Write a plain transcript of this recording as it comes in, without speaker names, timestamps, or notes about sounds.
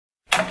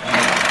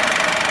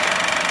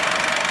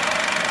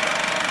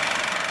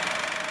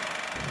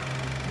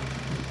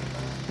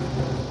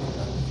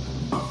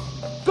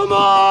Come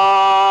on!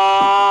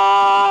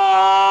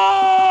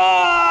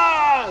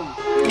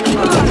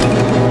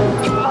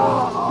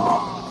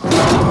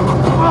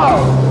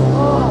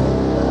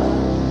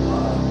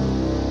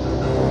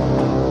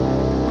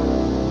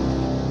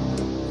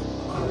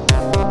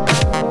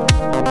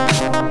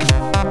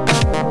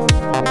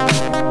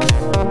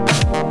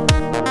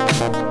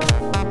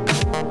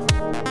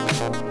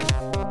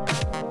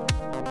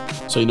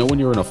 So you know when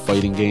you're in a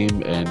fighting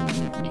game and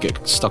you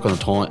get stuck on a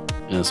taunt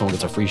and someone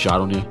gets a free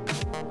shot on you?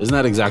 Isn't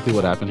that exactly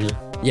what happened here?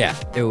 Yeah,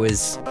 it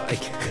was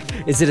like,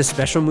 is it a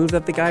special move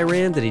that the guy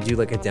ran? Did he do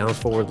like a down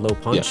forward low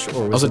punch? Yeah.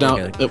 Or was it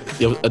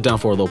a down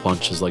forward low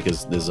punch is like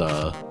his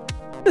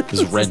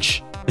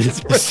wrench. his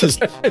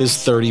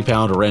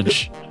 30-pound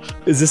wrench.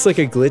 Is this like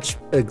a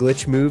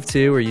glitch move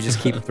too, where you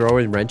just keep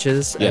throwing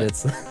wrenches and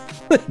it's? Do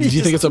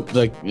you think it's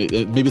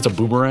maybe it's a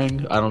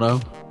boomerang? I don't know.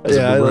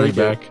 Yeah, a boomerang I like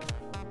back. it.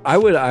 I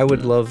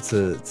would love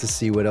to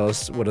see what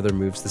other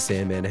moves the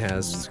Sandman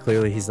has.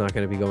 Clearly, he's not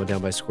going to be going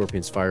down by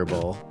Scorpion's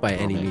fireball by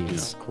any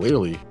means. Yeah,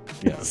 clearly,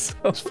 yeah, he's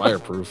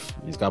fireproof.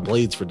 He's got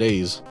blades for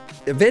days.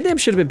 Van Damme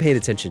should have been paying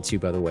attention too.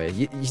 By the way,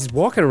 he's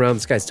walking around.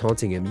 This guy's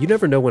taunting him. You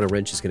never know when a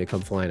wrench is going to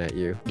come flying at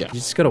you. Yeah, you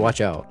just got to watch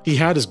out. He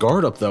had his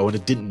guard up though, and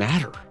it didn't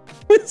matter.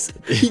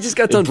 He just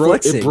got done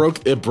flexing.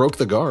 It broke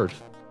the guard.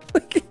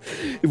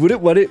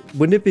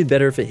 Wouldn't it be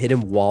better if it hit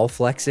him while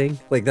flexing?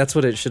 Like that's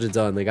what it should have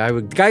done. Like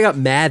the guy got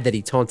mad that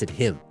he taunted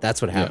him.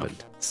 That's what happened.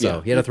 Yeah. So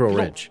he had to throw a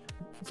wrench.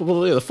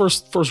 Well, yeah, the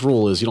first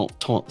rule is you don't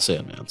taunt the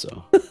Sandman.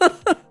 So.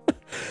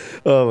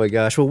 Oh my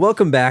gosh. Well,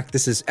 welcome back.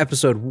 This is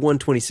episode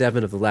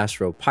 127 of the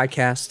Last Row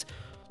Podcast.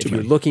 If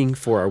you're looking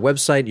for our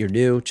website, you're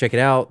new, check it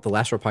out,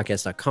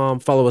 thelastrowpodcast.com.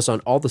 Follow us on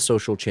all the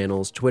social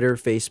channels, Twitter,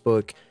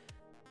 Facebook,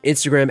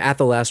 Instagram at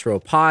The Last Row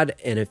Pod.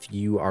 And if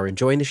you are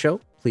enjoying the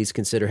show, please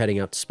consider heading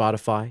out to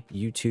Spotify,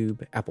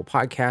 YouTube, Apple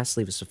Podcasts.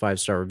 Leave us a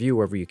 5-star review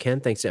wherever you can.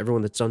 Thanks to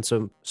everyone that's done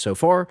so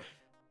far.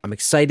 I'm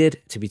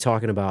excited to be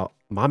talking about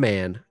my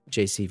man,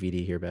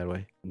 JCVD here,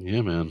 Badway. Yeah,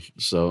 man.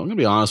 So I'm going to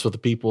be honest with the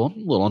people. I'm a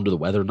little under the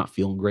weather, not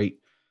feeling great.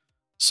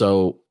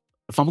 So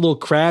if I'm a little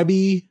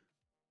crabby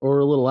or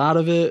a little out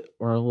of it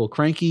or a little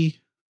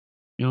cranky,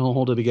 don't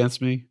hold it against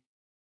me.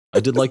 I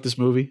did like this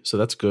movie, so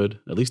that's good.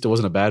 At least it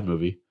wasn't a bad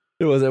movie.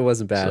 It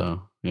wasn't bad.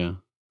 So, yeah.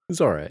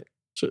 It's all right.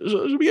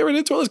 Should we get right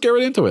into it? Let's get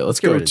right into it.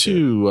 Let's go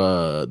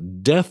to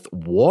Death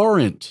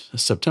Warrant,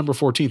 September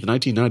 14th,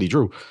 1990.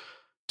 Drew,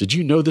 did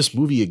you know this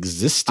movie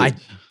existed? I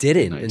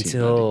didn't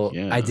until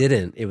I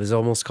didn't. It was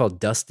almost called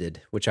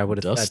Dusted, which I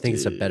would have. I think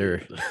it's a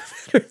better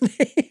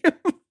name.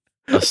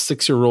 A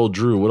 6-year-old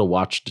Drew would have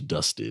watched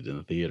Dusted in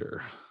the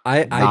theater.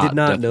 I did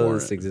not know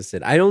this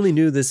existed. I only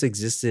knew this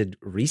existed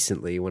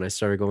recently when I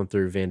started going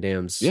through Van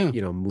Damme's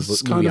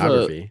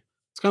movieography.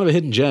 It's kind of a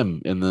hidden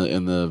gem in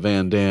the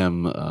Van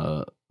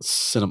Damme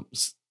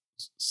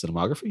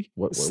cinematography.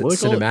 What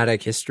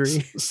cinematic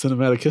history?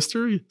 Cinematic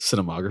history?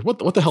 Cinematography.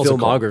 What the hell?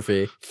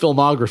 Filmography.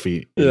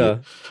 Filmography.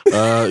 Yeah.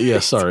 Yeah.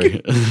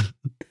 Sorry.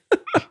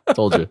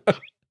 Told you.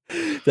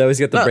 That always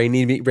got the brain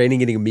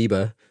eating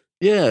amoeba.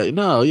 Yeah.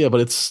 No. Yeah. But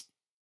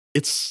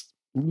it's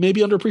maybe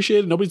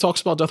underappreciated. Nobody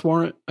talks about Death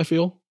Warrant. I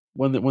feel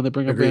when they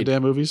bring up Van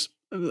Damme movies,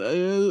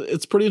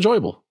 it's pretty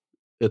enjoyable.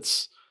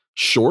 It's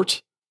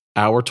short,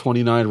 hour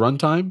 29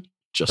 runtime.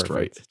 Just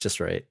Perfect. right. Just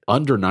right.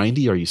 Under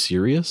 90? Are you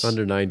serious?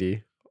 Under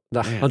 90.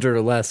 100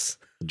 or less.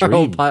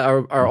 Dream.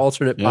 Our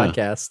alternate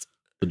podcast.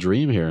 The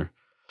dream here.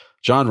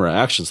 Genre,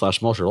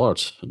 action/martial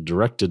arts.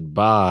 Directed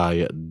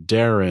by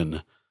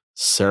Darren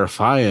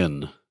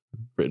Sarafian.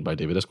 Written by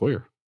David S.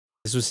 Goyer.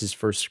 This was his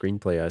first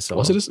screenplay I saw.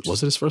 Was it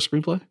his first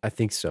screenplay? I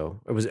think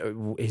so. It was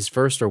his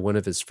first or one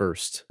of his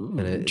first. Ooh,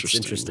 and it's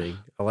interesting.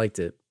 I liked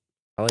it.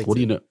 What do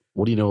you know?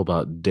 What do you know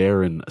about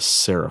Darren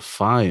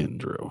Sarafian,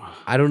 Drew?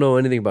 I don't know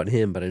anything about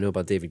him, but I know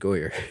about David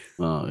Goyer.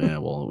 Oh, yeah.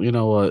 Well, you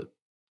know what?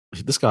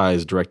 This guy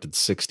has directed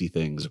 60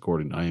 things,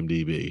 according to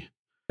IMDb.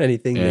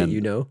 Anything that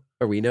you know?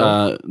 Or we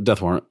know?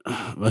 Death Warrant.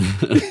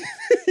 The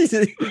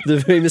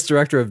famous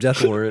director of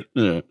Death Warrant.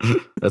 Yeah,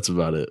 that's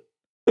about it.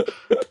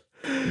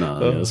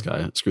 No, this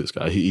guy. Screw this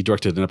guy. He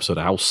directed an episode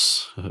of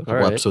House. A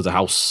couple episodes of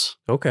House.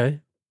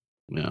 Okay.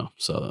 Yeah,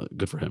 so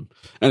good for him.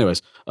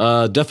 Anyways,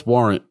 Death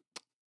Warrant.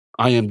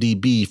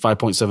 IMDb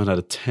 5.7 out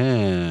of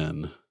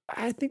 10.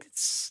 I think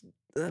it's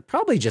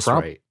probably just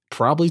right.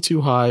 Probably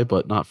too high,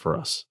 but not for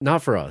us.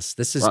 Not for us.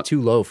 This is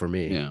too low for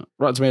me. Yeah.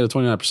 Rotten Tomato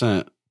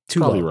 29%.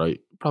 Probably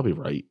right. Probably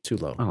right. Too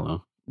low. I don't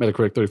know.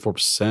 Metacritic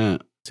 34%.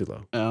 Too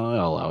low.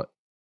 I'll allow it.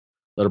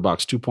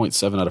 Letterboxd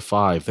 2.7 out of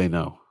 5. They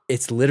know.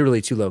 It's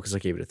literally too low because I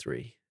gave it a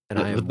 3. And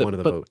I am one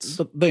of the votes.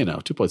 But they know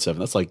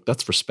 2.7.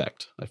 That's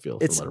respect. I feel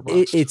for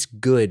Letterboxd. It's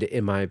good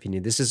in my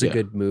opinion. This is a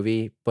good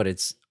movie, but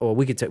it's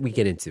we get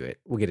into it.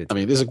 We'll get into. I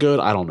mean, is it good?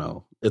 I don't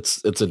know.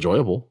 It's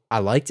enjoyable. I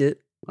liked it.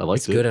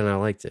 It's good, and I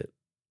liked it.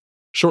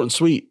 Short and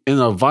sweet. In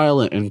a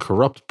violent and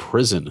corrupt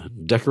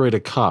prison,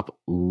 decorated cop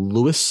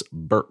Louis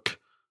Burke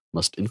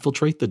must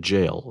infiltrate the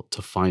jail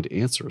to find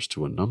answers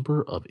to a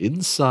number of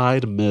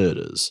inside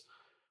murders.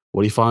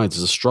 What he finds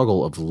is a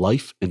struggle of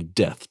life and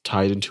death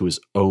tied into his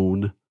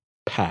own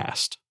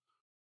past.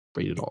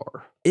 Rated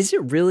R. Is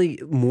it really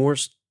more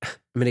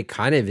I mean, it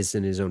kind of is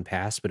in his own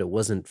past, but it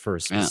wasn't for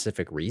a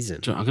specific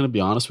reason. I'm going to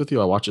be honest with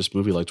you. I watched this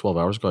movie like 12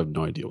 hours ago. I have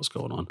no idea what's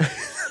going on.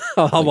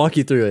 I'll walk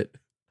you through it.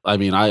 I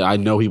mean, I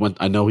know he went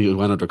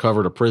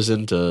undercover to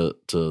prison to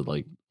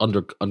like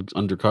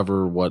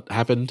undercover what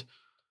happened,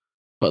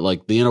 but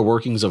like the inner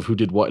workings of who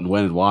did what and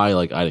when and why,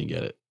 like I didn't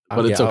get it.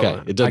 But it's okay.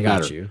 It doesn't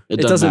matter. You. It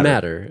doesn't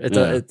matter.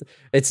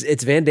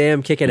 It's Van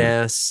Damme kicking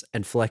ass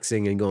and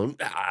flexing and going.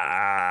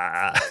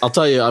 Ah. I'll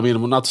tell you. I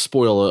mean, not to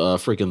spoil a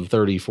freaking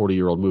 30,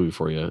 40-year-old movie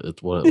for you.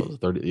 It's what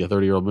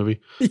 30-year-old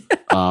movie. Yeah.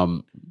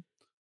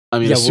 I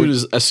mean,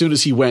 as soon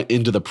as he went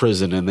into the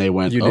prison and they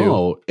went,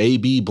 oh,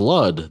 AB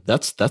blood.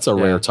 That's a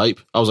rare type.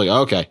 I was like,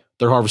 oh, okay,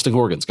 they're harvesting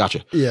organs.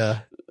 Gotcha.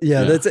 Yeah.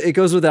 It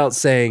goes without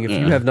saying. If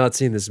you have not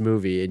seen this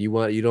movie and you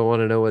don't want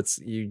to know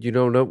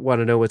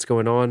what's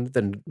going on,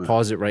 then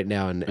pause it right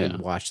now and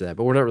watch that.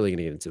 But we're not really going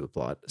to get into the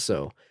plot.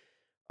 So,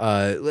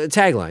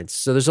 taglines.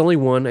 So there's only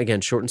one.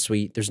 Again, short and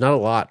sweet. There's not a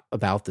lot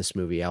about this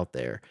movie out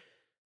there.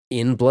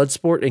 In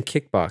Bloodsport and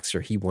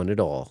Kickboxer, he won it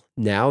all.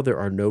 Now there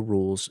are no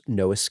rules,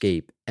 no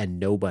escape, and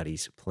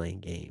nobody's playing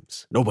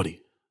games.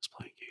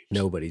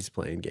 Nobody's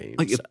playing games.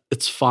 Like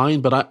it's fine,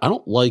 but I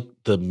don't like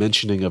the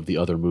mentioning of the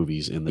other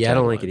movies in the. Yeah, I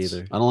don't like it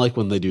either. I don't like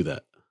when they do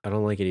that. I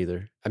don't like it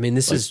either. I mean,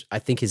 this is I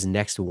think his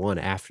next one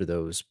after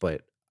those,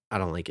 but I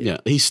don't like it. Yeah,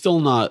 he's still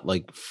not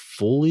like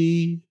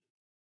fully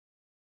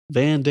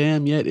Van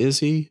Damme yet, is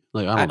he?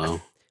 Like I don't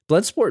know.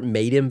 Bloodsport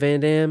made him Van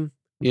Damme.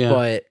 Yeah,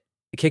 but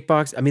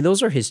Kickbox. I mean,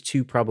 those are his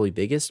two probably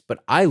biggest.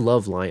 But I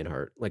love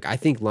Lionheart. Like I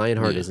think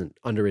Lionheart is an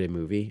underrated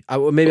movie.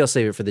 Maybe I'll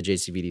save it for the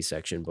JCVD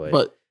section,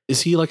 but. Is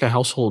he like a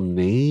household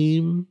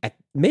name?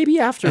 Maybe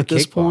after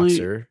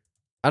Kickboxer.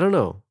 I don't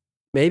know.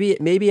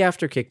 Maybe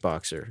after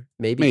Kickboxer.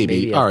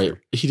 Maybe all after.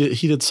 Right. He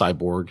did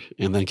Cyborg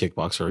and then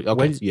Kickboxer.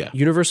 Okay.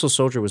 Universal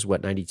Soldier was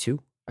what, 92?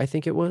 I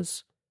think it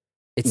was.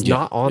 It's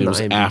not on the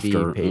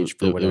IMDb page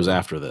for whatever. It was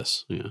after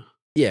this. Yeah.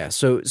 Yeah.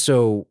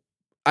 So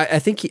I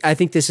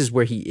think this is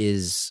where he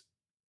is.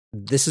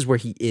 This is where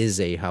he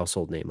is a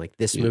household name. Like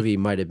this movie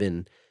might have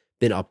been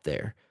up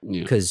there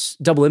because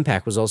Double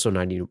Impact was also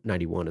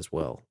 91 as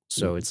well.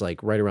 So it's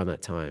like right around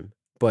that time.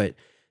 But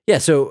yeah,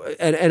 so,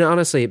 and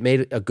honestly, it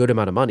made a good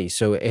amount of money.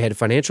 So it had a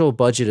financial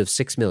budget of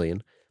 $6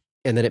 million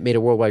and then it made a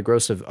worldwide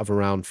gross of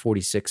around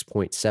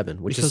 46.7,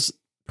 which is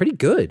pretty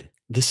good.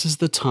 This is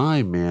the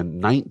time,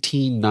 man.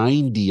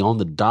 1990 on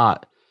the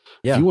dot.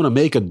 Yeah. If you want to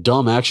make a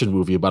dumb action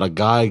movie about a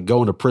guy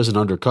going to prison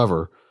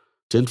undercover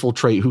to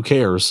infiltrate, who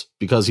cares?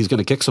 Because he's going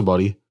to kick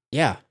somebody.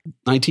 Yeah.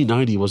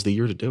 1990 was the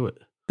year to do it.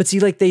 But see,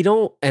 like they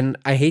don't, and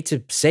I hate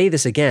to say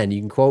this again,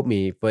 you can quote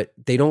me, but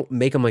they don't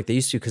make them like they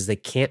used to because they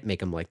can't make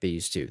them like they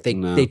used to.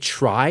 They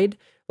tried,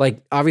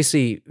 like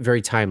obviously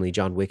very timely,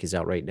 John Wick is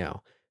out right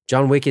now.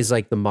 John Wick is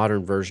like the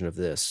modern version of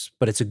this,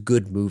 but it's a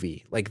good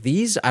movie. Like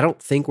these, I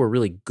don't think were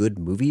really good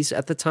movies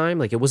at the time.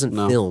 Like it wasn't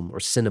film or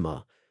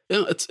cinema.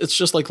 Yeah, it's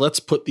just like, let's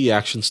put the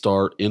action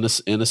star in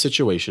a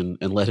situation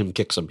and let him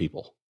kick some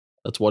people.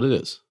 That's what it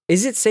is.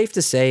 Is it safe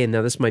to say, and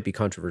now this might be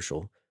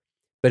controversial,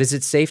 but is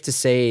it safe to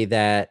say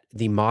that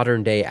the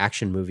modern day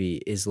action movie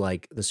is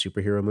like the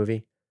superhero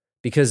movie?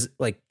 Because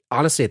like,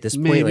 honestly, at this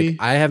point, like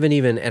I haven't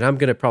even, and I'm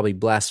going to probably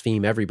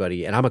blaspheme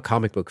everybody, and I'm a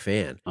comic book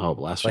fan. Oh,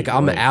 blaspheme. Like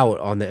I'm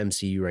out on the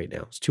MCU right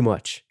now. It's too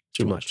much.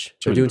 Too much.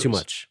 They're doing too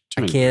much.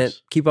 I can't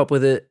keep up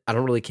with it. I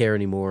don't really care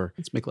anymore.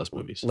 Let's make less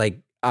movies. Like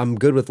I'm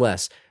good with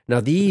less.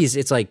 Now these,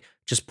 it's like,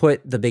 just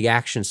put the big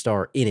action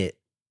star in it,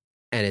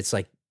 and it's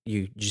like,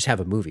 you just have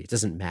a movie. It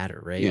doesn't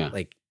matter, right? Yeah.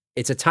 Like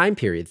it's a time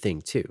period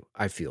thing too,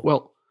 I feel.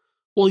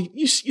 Well,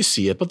 you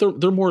see it, but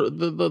they're more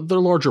they're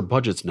larger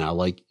budgets now.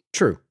 Like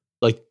true,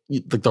 like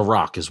The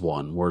Rock is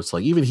one where it's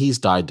like even he's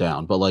died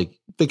down. But like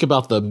think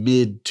about the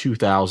mid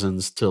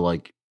 2000s to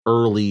like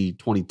early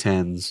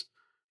 2010s.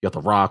 You got The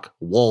Rock.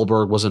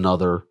 Wahlberg was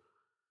another.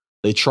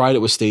 They tried it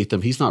with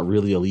Statham. He's not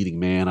really a leading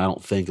man, I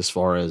don't think, as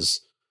far as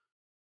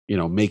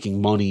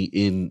making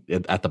money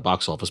at the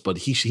box office. But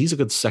he's a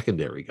good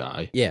secondary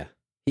guy. Yeah,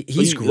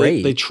 he's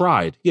great. They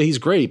tried. Yeah, he's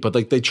great. But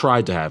like they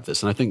tried to have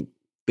this, and I think.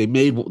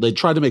 They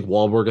tried to make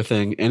Wahlberg a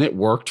thing, and it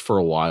worked for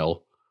a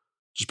while.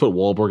 Just put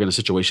Wahlberg in a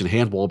situation,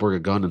 hand Wahlberg a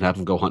gun, and have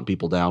him go hunt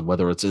people down,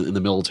 whether it's in the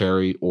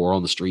military or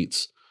on the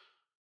streets.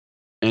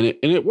 And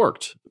it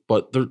worked,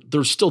 but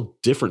they're still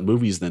different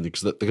movies then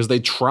because they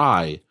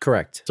try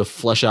to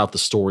flesh out the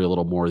story a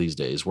little more these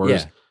days.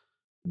 Whereas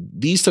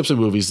these types of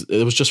movies,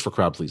 it was just for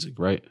crowd pleasing,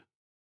 right?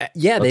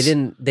 Yeah, they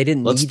didn't.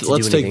 Let's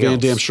take Van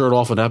Damme's shirt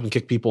off and have him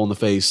kick people in the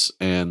face,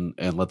 and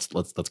let's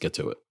get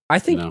to it. I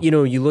think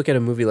you look at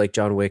a movie like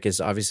John Wick is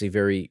obviously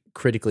very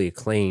critically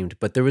acclaimed,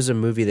 but there was a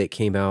movie that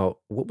came out.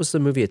 What was the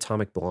movie?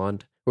 Atomic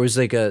Blonde, where it was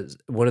like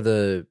one of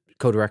the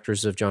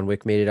co-directors of John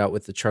Wick made it out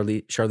with the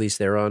Charlize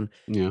Theron.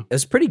 Yeah, it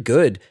was pretty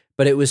good,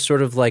 but it was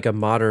sort of like a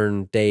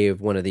modern day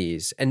of one of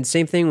these. And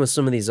same thing with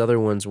some of these other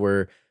ones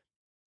where.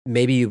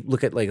 Maybe you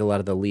look at like a lot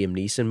of the Liam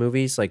Neeson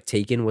movies, like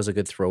Taken was a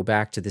good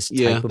throwback to this type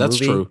of movie. Yeah, that's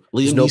true.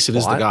 Liam Neeson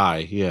is the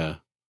guy. Yeah.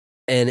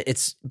 And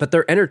but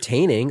they're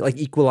entertaining. Like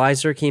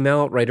Equalizer came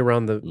out right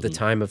around the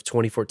time of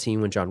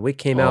 2014 when John Wick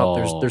came out.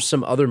 There's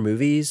some other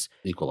movies.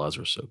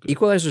 Equalizer is so good.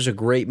 Equalizer's a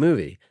great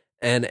movie.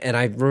 And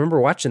I remember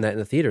watching that in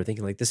the theater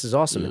thinking like, this is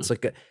awesome. It's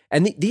like,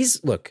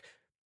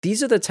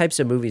 these are the types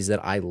of movies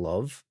that I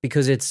love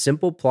because it's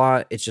simple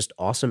plot. It's just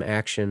awesome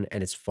action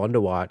and it's fun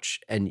to watch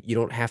and you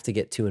don't have to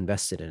get too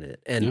invested in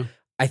it. And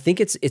I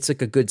think it's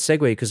like a good segue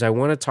because I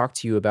want to talk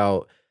to you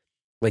about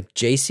like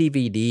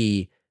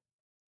JCVD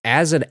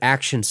as an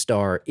action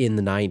star in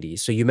the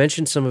 90s. So you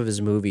mentioned some of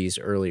his movies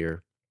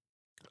earlier.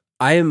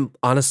 I am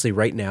honestly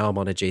right now I'm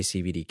on a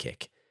JCVD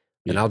kick.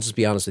 And I'll just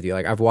be honest with you.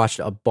 Like I've watched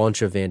a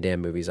bunch of Van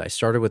Damme movies. I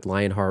started with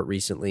Lionheart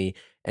recently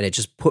and it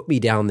just put me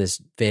down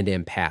this Van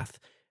Damme path.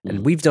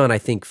 And we've done, I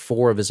think,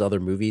 4 of his other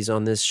movies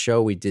on this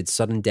show. We did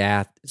Sudden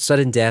Death,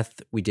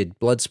 we did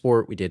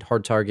Bloodsport, we did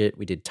Hard Target,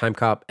 we did Time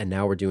Cop, and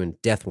now we're doing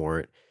Death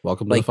Warrant.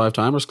 Welcome to the Five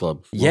Timers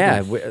Club.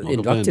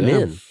 Induct him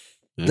in.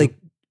 Yeah. Like,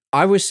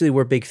 obviously,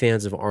 we're big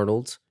fans of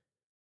Arnold.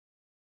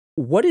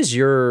 What is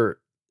your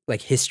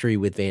like history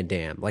with Van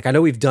Damme? Like, I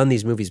know we've done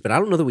these movies, but I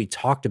don't know that we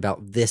talked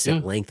about this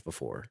at length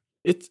before.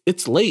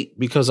 It's late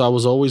because I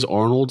was always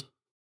Arnold,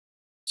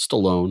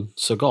 Stallone,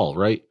 Seagal,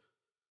 right?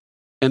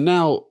 And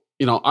now,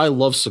 you know, I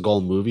love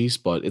Seagal movies,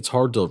 but it's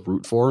hard to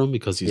root for him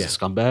because he's a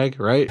scumbag,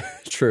 right?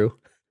 True.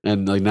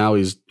 And like now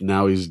he's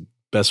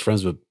best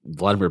friends with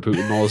Vladimir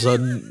Putin all of a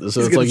sudden.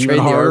 So it's like even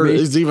harder.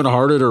 It's even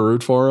harder to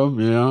root for him,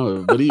 you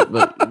know.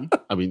 But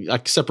I mean, I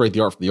can separate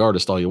the art from the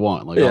artist all you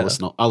want. Like I'll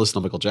listen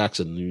to Michael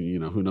Jackson. You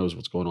know, who knows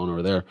what's going on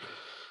over there.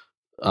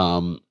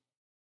 Van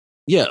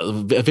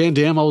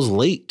Damme, I was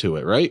late to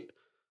it, right?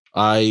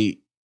 I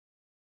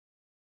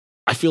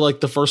feel like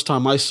the first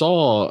time I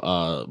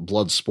saw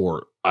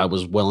Bloodsport, I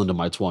was well into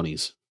my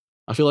 20s.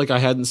 I feel like I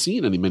hadn't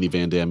seen many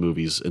Van Damme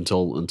movies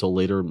until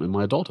later in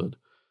my adulthood.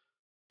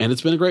 And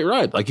it's been a great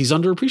ride. Like he's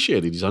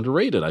underappreciated. He's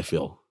underrated, I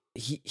feel.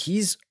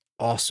 He's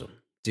awesome,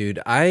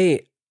 dude.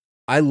 I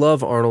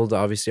love Arnold.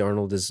 Obviously,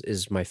 Arnold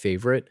is my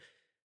favorite.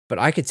 But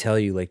I could tell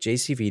you, like,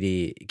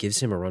 JCVD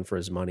gives him a run for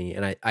his money,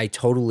 and I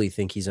totally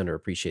think he's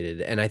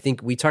underappreciated. And I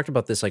think we talked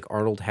about this, like,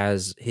 Arnold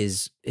has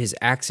his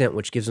accent,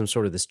 which gives him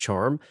sort of this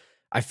charm.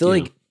 I feel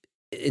like,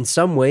 in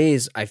some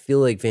ways, I feel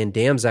like Van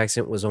Damme's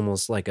accent was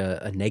almost like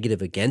a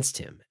negative against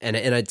him. And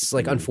it's,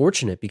 like,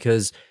 unfortunate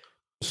because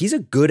he's a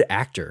good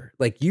actor.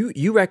 Like,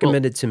 you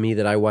recommended to me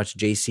that I watch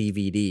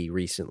JCVD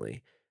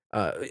recently.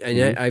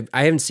 And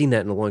I haven't seen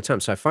that in a long time.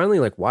 So I finally,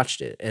 like,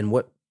 watched it. And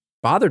what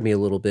bothered me a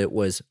little bit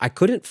was I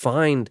couldn't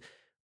find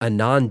a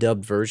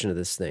non-dubbed version of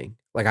this thing.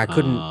 Like I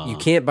couldn't, you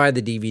can't buy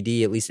the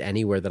DVD at least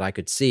anywhere that I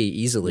could see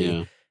easily.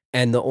 Yeah.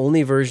 And the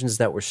only versions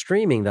that were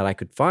streaming that I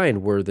could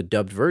find were the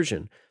dubbed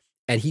version.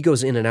 And he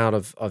goes in and out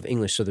of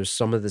English. So there's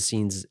some of the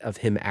scenes of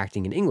him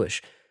acting in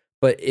English.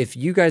 But if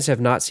you guys have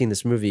not seen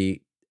this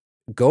movie,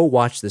 go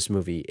watch this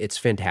movie. It's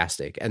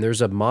fantastic. And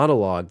there's a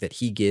monologue that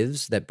he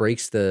gives that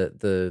breaks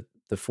the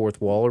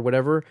fourth wall or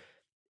whatever.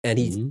 And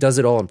he does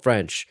it all in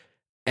French.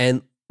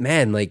 And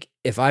man, like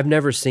if I've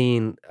never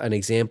seen an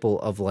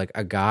example of like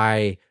a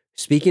guy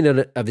speaking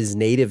of his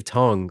native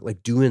tongue,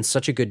 like doing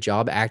such a good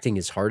job acting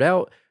his heart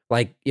out.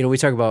 Like, you know, we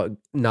talk about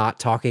not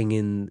talking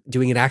and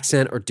doing an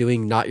accent or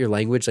doing not your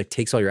language, like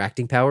takes all your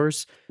acting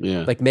powers.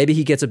 Yeah. Like maybe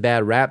he gets a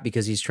bad rap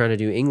because he's trying to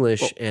do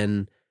English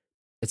and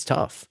it's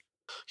tough.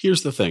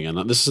 Here's the thing.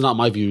 And this is not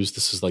my views.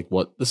 This is like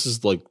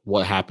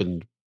what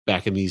happened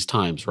back in these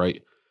times,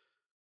 right?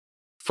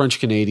 French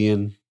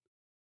Canadian,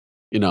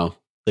 you know,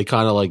 they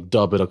kind of like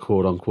dub it a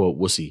quote unquote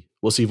wussy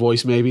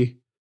voice. Maybe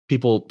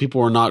people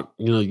are not,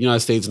 you know, the United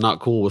States not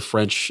cool with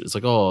French. It's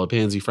like, oh, a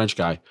pansy French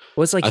guy.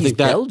 Well, it's like he's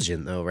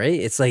Belgian though, right?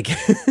 It's like,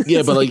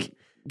 yeah,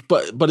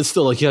 but it's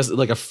still like he has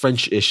like a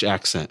French-ish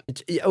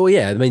accent. Oh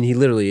yeah. I mean, he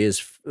literally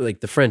is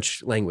like the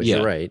French language. Yeah.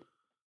 You're right.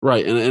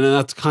 Right. And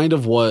that's kind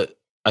of what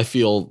I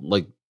feel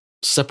like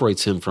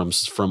separates him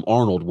from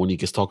Arnold when he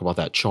gets talk about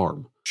that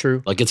charm.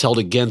 True. Like it's held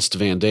against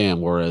Van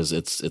Damme, whereas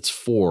it's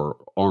for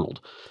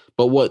Arnold.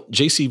 But what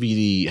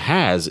JCVD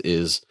has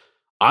is,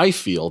 I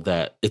feel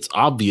that it's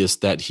obvious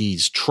that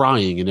he's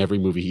trying in every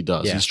movie he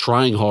does. Yeah. He's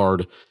trying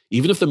hard,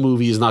 even if the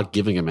movie is not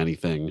giving him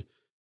anything.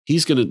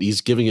 He's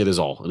giving it his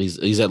all, and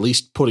he's at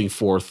least putting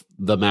forth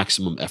the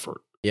maximum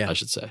effort. Yeah, I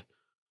should say.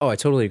 Oh, I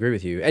totally agree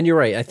with you, and you're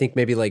right. I think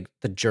maybe like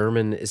the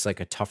German is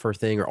like a tougher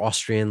thing, or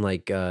Austrian,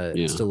 like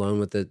Stallone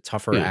with the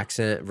tougher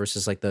accent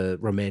versus like the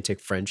romantic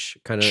French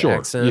kind of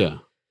accent.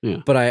 Yeah.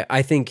 But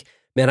I think,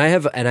 man, I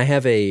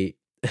have a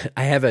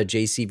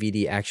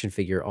JCVD action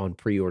figure on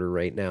pre-order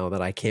right now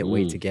that I can't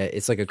wait to get.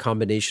 It's like a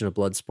combination of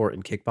Bloodsport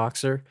and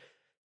Kickboxer.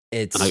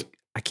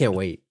 I can't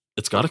wait.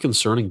 It's got a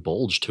concerning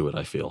bulge to it,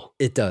 I feel.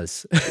 It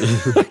does.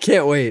 I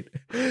can't wait.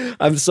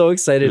 I'm so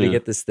excited to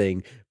get this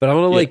thing. But I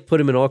want to like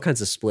put him in all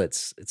kinds of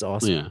splits. It's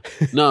awesome. Yeah.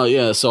 No,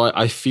 yeah. So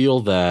I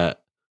feel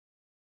that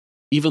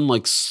even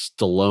like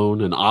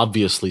Stallone and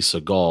obviously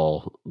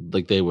Seagal,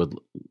 like they would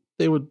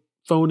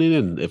phone it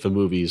in if a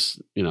movie's,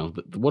 you know,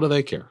 what do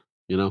they care,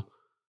 you know?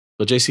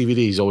 But JCVD,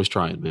 he's always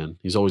trying, man.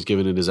 He's always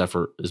giving it his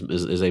effort,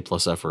 his A+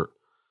 effort.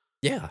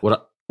 Yeah.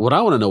 What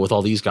I want to know with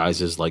all these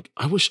guys is like,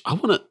 I want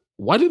to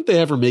why didn't they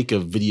ever make a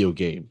video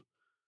game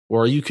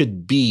where you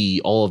could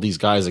be all of these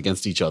guys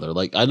against each other?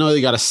 Like, I know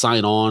they got to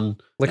sign on.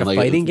 Like a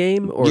fighting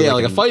game? Or yeah,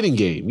 like a fighting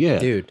game. Yeah.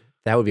 Dude,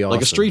 that would be awesome.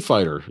 Like a Street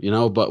Fighter,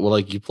 but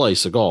like you play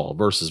Seagal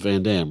versus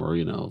Van Damme, or,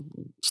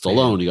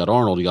 Stallone, you got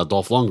Arnold, you got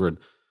Dolph Lundgren,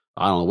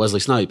 I don't know, Wesley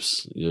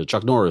Snipes,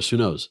 Chuck Norris, who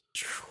knows?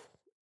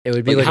 It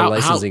would be like a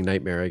licensing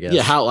nightmare, I guess.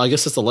 Yeah, I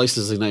guess it's a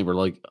licensing nightmare.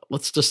 Like,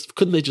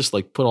 couldn't they just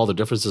like put all the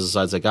differences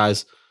aside and say,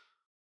 guys,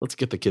 let's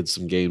get the kids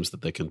some games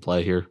that they can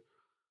play here.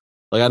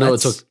 Like, I know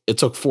it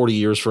took 40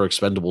 years for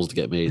Expendables to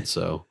get made,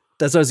 so.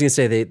 That's what I was going to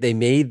say. They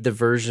made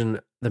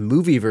the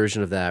movie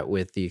version of that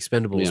with the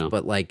Expendables,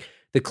 but like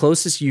the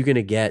closest you're going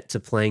to get to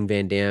playing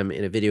Van Damme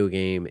in a video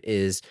game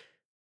is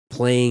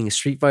playing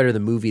Street Fighter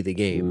the movie, the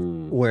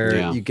game,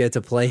 where you get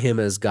to play him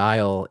as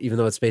Guile, even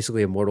though it's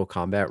basically a Mortal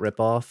Kombat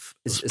ripoff.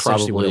 Is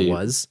essentially what it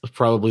was.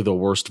 Probably the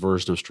worst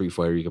version of Street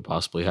Fighter you could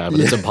possibly have,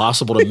 and it's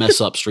impossible to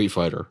mess up Street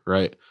Fighter,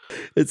 right?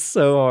 It's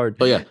so hard.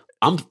 But yeah,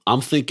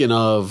 I'm thinking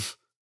of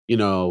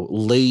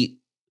late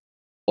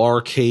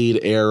arcade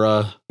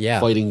era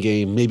fighting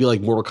game, maybe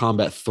like Mortal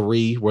Kombat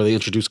 3, where they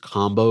introduce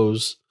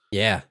combos.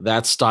 Yeah.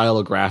 That style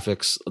of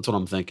graphics. That's what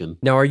I'm thinking.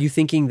 Now, are you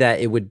thinking that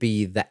it would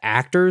be the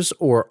actors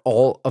or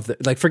all of the,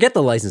 like, forget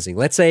the licensing.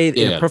 Let's say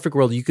in a perfect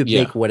world, you could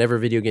make whatever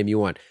video game you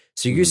want.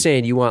 So you're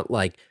saying you want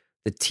like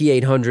the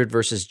T-800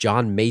 versus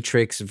John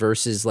Matrix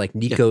versus like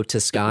Nico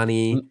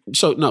Toscani.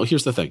 So no,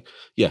 here's the thing.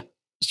 Yeah.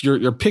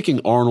 You're picking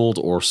Arnold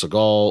or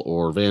Seagal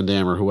or Van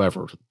Damme or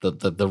whoever,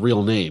 the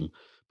real name,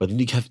 but then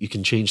you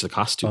can change the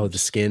costume. Oh, the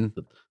skin.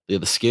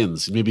 The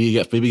skins. Maybe you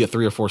get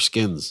 3 or 4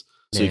 skins.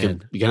 So you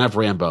can have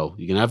Rambo,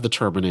 you can have the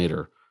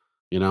Terminator,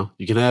 you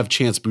can have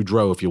Chance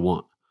Boudreaux if you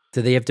want.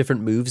 Do they have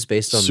different moves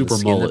based on the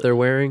skin that they're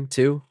wearing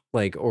too?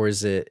 Like, or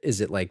is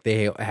it like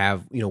they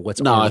have what's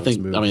no? Arnold's I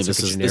think move? I mean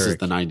this is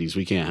the 90s.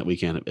 We can't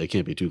it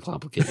can't be too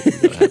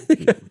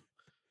complicated.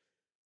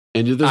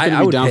 And there's going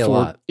to be down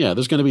forward. Yeah,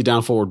 there's going to be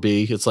down forward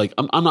B. It's like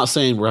I'm not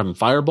saying we're having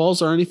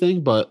fireballs or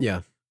anything, but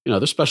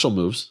there's special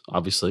moves.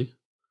 Obviously,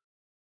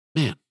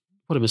 man,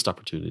 what a missed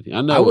opportunity. I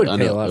know. I would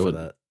pay a lot for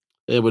that.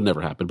 It would never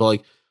happen. But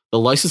like the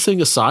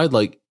licensing aside,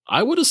 like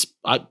I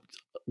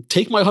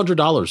take my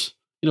 $100.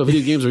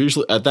 Video games are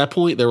usually at that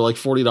point they were like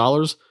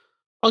 $40.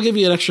 I'll give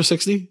you an extra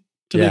 $60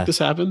 to make this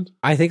happen.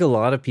 I think a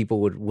lot of people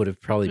would have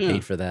probably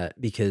paid for that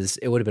because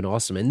it would have been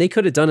awesome, and they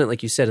could have done it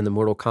like you said in the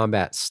Mortal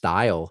Kombat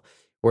style.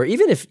 Or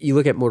even if you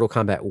look at Mortal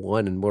Kombat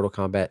 1 and Mortal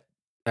Kombat,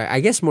 I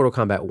guess Mortal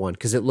Kombat 1,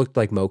 because it looked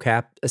like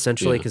mocap,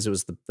 essentially, because it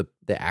was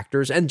the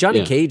actors. And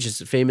Johnny Cage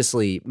is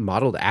famously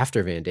modeled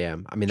after Van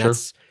Damme. I mean,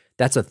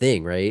 that's a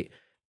thing, right?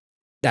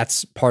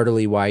 That's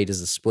partly why he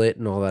does a split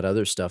and all that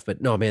other stuff.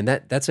 But no, man,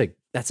 that's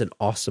an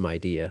awesome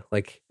idea.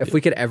 Like, if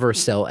we could ever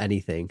sell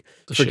anything,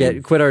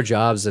 quit our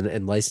jobs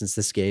and license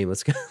this game.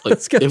 Let's go.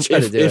 Let's go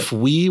try to do it. If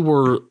we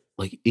were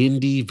like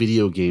indie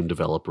video game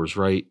developers,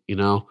 right?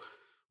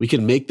 We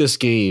can make this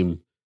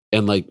game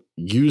and like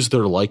use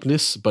their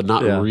likeness, but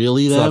not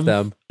really them. It's not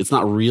them. It's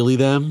not really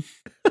them.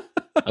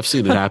 I've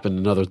seen it happen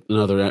in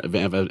other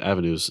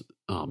avenues.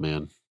 Oh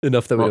man,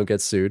 enough that we don't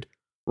get sued.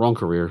 Wrong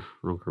career,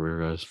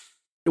 guys.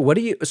 What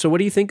do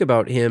you think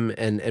about him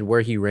and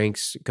where he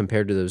ranks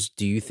compared to those?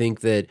 Do you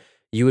think that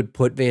you would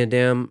put Van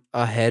Damme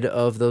ahead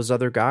of those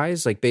other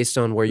guys, like based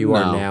on where you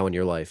are now in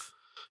your life?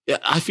 Yeah,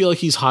 I feel like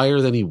he's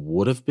higher than he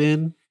would have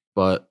been,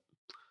 but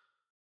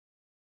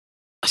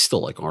I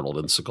still like Arnold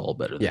and Seagal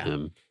better than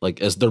him,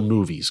 like as their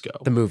movies go.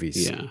 The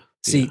movies. Yeah.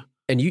 See,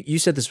 and you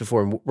said this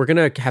before, and we're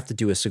going to have to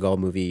do a Seagal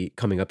movie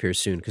coming up here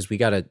soon because we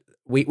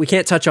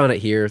can't touch on it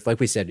here. Like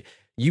we said,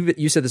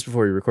 you said this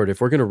before we recorded.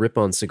 If we're going to rip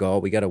on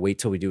Seagal, we got to wait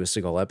till we do a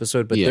Seagal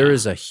episode. But there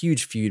is a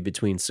huge feud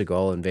between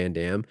Seagal and Van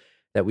Damme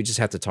that we just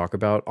have to talk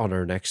about on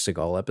our next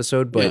Seagal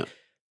episode. But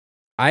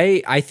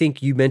I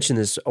think you mentioned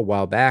this a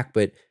while back,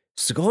 but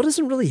Seagal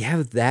doesn't really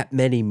have that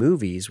many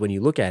movies when you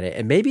look at it,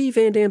 and maybe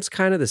Van Damme's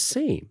kind of the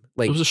same.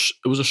 Like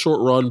it was a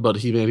short run, but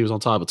he was on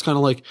top. It's kind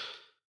of like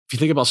if you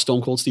think about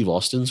Stone Cold Steve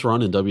Austin's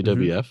run in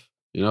WWF,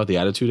 the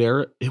Attitude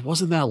Era. It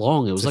wasn't that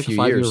long. It was like a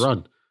 5-year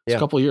run. It's a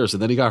couple of years,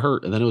 and then he got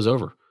hurt, and then it was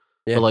over.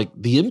 Yeah. But like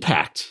the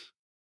impact,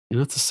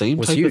 it's the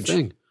same type of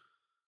thing.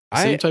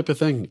 Same type of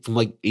thing from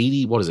like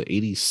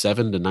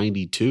 87 to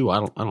 92. I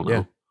don't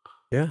know.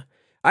 Yeah.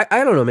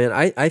 I don't know, man.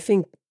 I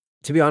think,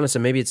 to be honest,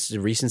 and maybe it's a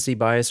recency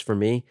bias for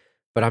me,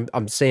 but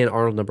I'm saying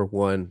Arnold number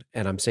 1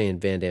 and I'm saying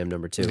Van Damme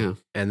number 2. Yeah.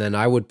 And then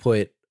I would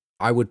put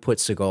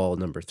Seagal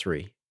number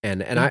 3.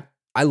 And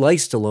I like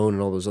Stallone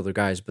and all those other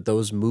guys, but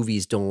those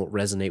movies don't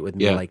resonate with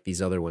me like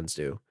these other ones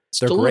do.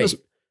 They're great.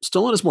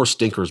 Stallone has more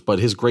stinkers, but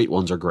his great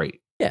ones are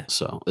great. Yeah.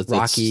 So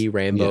Rocky,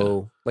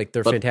 Rambo, like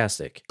they're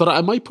fantastic. But I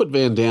might put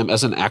Van Damme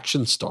as an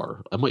action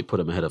star. I might put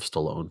him ahead of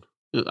Stallone.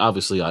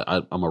 Obviously,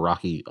 I'm a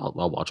Rocky.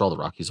 I'll watch all the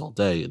Rockies all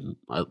day, and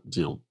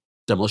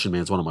Demolition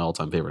Man is one of my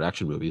all-time favorite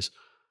action movies.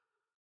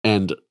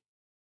 And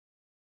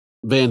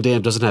Van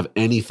Damme doesn't have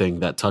anything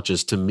that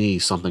touches, to me,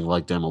 something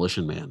like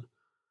Demolition Man.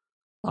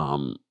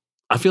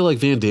 I feel like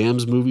Van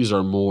Damme's movies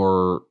are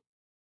more,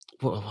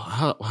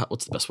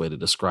 what's the best way to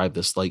describe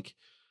this? Like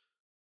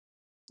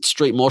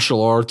straight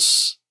martial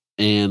arts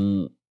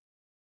and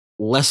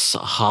less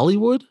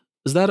Hollywood.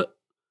 Is that?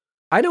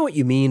 I know what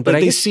you mean, but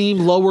like they seem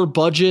lower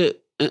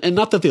budget, and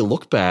not that they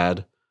look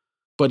bad,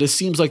 but it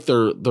seems like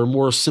they're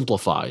more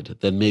simplified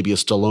than maybe a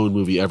Stallone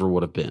movie ever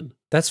would have been.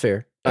 That's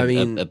fair. I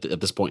mean, at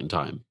this point in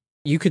time,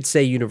 you could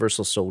say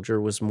Universal Soldier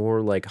was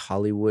more like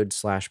Hollywood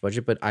 /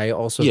 budget, but I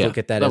also look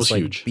at that as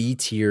like huge. B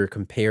tier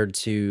compared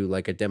to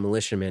like a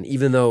Demolition Man,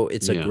 even though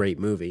it's a great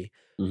movie.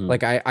 Mm-hmm.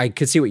 Like I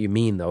could see what you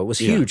mean though. It was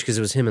huge because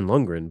it was him and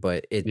Lundgren,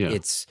 but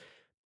it's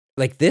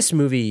like this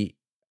movie.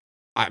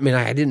 I mean,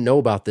 I didn't know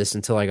about this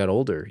until I got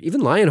older.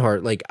 Even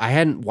Lionheart, like I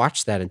hadn't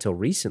watched that until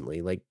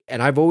recently. Like,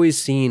 and I've always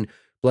seen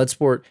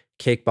Bloodsport,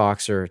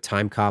 Kickboxer,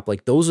 Time Cop.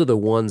 Like those are the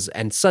ones,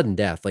 and Sudden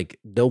Death. Like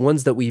the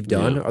ones that we've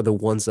done are the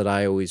ones that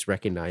I always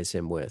recognize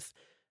him with.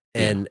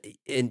 And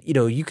you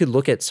know, you could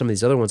look at some of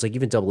these other ones, like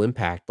even Double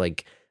Impact.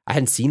 Like I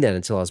hadn't seen that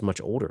until I was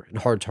much older. And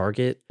Hard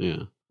Target.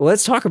 Yeah. Well,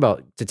 let's talk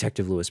about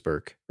Detective Louis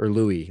Burke or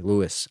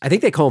Lewis. I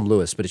think they call him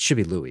Lewis, but it should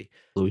be Louis.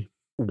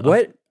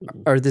 What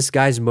are this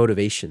guy's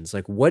motivations?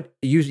 Like what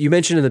you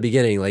mentioned in the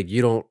beginning, like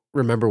you don't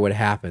remember what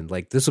happened.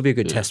 Like this will be a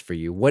good test for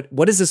you.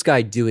 What is this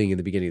guy doing in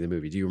the beginning of the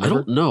movie? Do you remember? I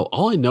don't know.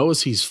 All I know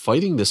is he's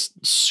fighting this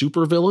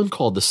super villain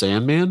called the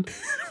Sandman,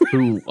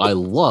 who I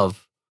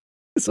love.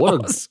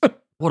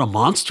 What a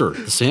monster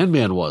the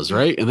Sandman was,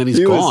 right? And then he's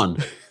gone.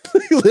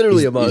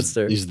 Literally a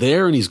monster. He's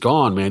there and he's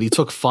gone, man. He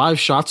took 5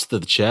 shots to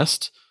the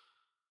chest.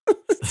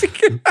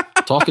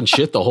 Talking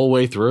shit the whole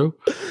way through.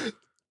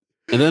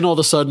 And then all of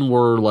a sudden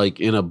we're like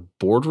in a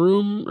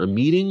boardroom or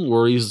meeting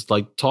where he's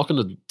like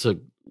talking to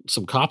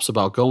some cops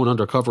about going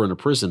undercover in a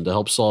prison to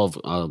help solve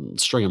a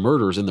string of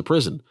murders in the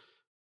prison.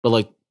 But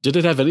like, did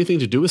it have anything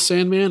to do with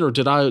Sandman, or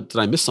did I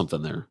miss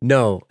something there?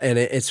 No. And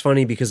it's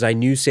funny because I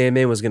knew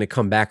Sandman was going to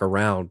come back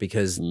around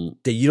because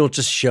you don't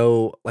just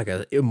show like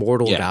an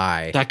immortal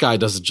guy. That guy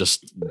doesn't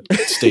just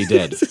stay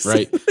dead,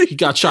 right? He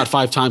got shot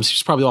 5 times.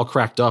 He's probably all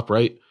cracked up,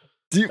 right?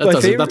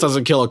 That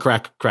doesn't kill a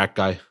crack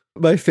guy.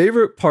 My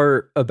favorite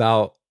part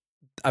about,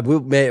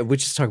 we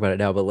just talk about it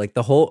now, but like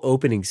the whole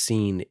opening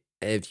scene,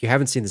 if you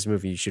haven't seen this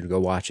movie, you should go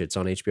watch it. It's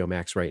on HBO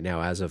Max right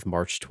now as of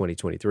March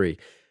 2023.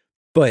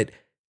 But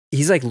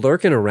he's like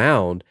lurking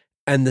around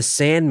and the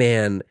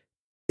Sandman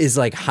is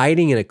like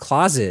hiding in a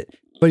closet,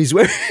 but he's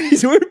wearing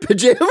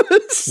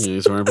pajamas. Yeah,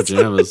 he's wearing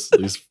pajamas.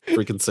 He's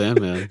freaking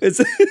Sandman.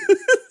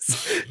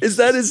 Is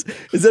that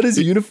his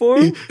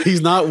uniform?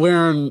 He's not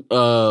wearing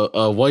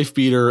a wife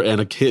beater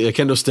and a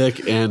kendo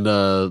stick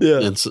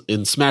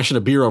and smashing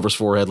a beer over his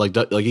forehead like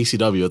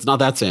ECW. It's not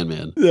that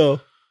Sandman.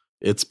 No,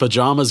 it's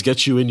pajamas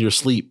get you in your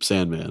sleep.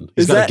 Sandman.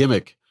 He's got a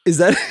gimmick. Is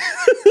that?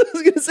 I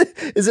was gonna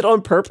say, is it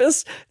on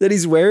purpose that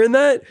he's wearing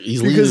that?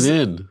 He's leaning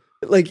in.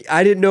 Like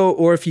I didn't know,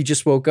 or if he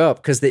just woke up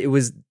because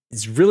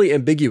it's really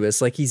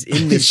ambiguous. Like he's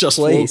in this just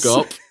place.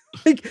 Woke up.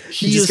 Like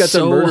he just got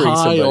so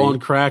high on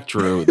crack,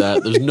 Drew,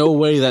 that there's no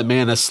way that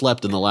man has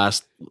slept in the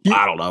last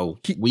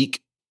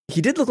week.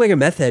 He did look like a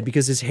meth head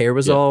because his hair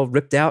was all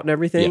ripped out and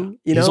everything.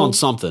 Yeah. He's on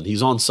something.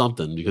 He's on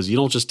something because you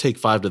don't just take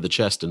 5 to the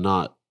chest and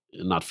not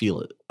feel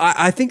it.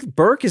 I think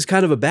Burke is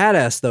kind of a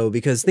badass though,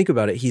 because think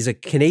about it. He's a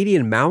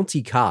Canadian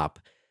Mountie cop,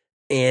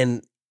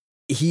 and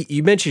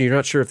you mentioned you're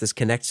not sure if this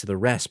connects to the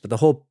rest, but the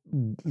whole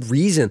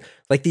reason,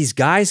 like these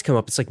guys come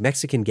up, it's like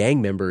Mexican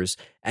gang members,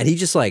 and he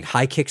just like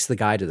high kicks the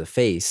guy to the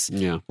face,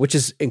 which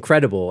is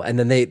incredible. And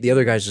then the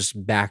other guys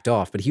just backed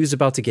off, but he was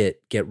about to get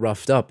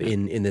roughed up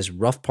in this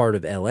rough part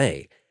of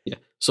LA. Yeah.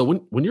 So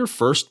when your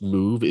first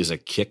move is a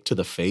kick to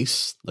the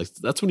face, like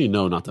that's when you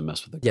know not to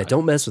mess with the guy. Yeah,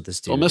 don't mess with this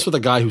dude. Don't mess with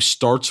a guy who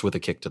starts with a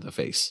kick to the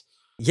face.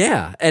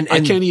 Yeah, and I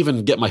can't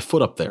even get my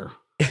foot up there.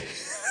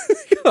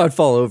 I'd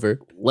fall over.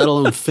 Let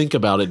alone think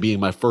about it being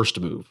my first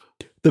move.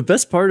 The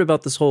best part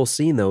about this whole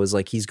scene, though, is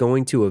like he's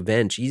going to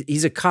avenge.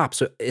 He's a cop,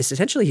 so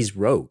essentially he's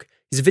rogue.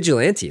 He's a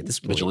vigilante at this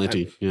point.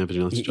 Vigilante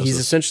justice. He's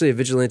essentially a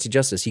vigilante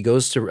justice. He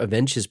goes to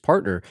avenge his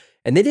partner,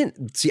 and they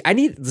didn't see.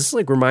 This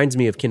like reminds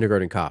me of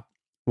Kindergarten Cop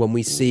when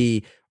we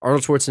see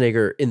Arnold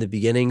Schwarzenegger in the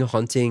beginning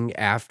hunting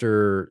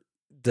after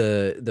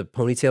the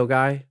ponytail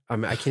guy. I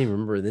can't even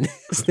remember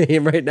his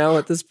name right now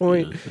at this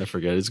point. Yeah, I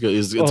forget. It's good.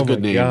 It's a good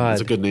name. God.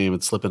 It's a good name.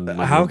 It's slipping.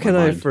 How can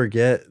I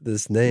forget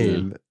this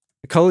name? Yeah.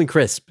 Cullen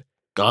Crisp.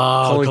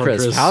 Cullen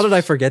Crisp. How did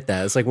I forget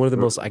that? It's like one of the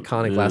most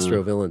iconic last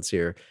row villains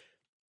here.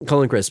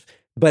 Cullen Crisp.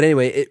 But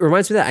anyway, it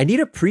reminds me of that I need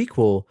a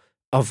prequel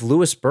of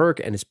Louis Burke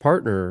and his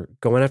partner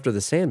going after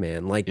the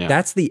Sandman. Like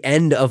that's the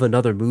end of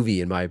another movie,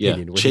 in my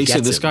opinion. Yeah.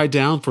 Chasing this guy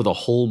down for the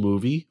whole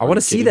movie. I want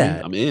to see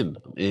that. I'm in.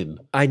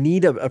 I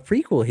need a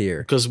prequel here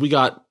because we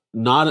got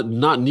not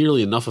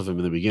nearly enough of him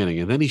in the beginning,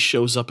 and then he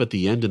shows up at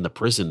the end in the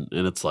prison,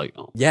 and it's like,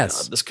 oh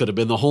yes, God, this could have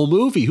been the whole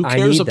movie. Who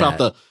cares about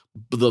the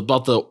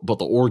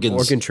organs,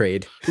 organ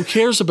trade? Who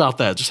cares about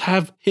that? Just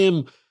have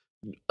him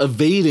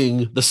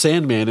evading the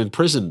Sandman in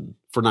prison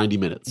for 90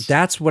 minutes.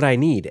 That's what I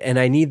need. And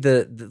I need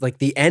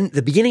the end.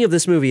 The beginning of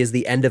this movie is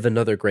the end of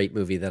another great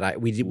movie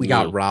that we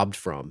got robbed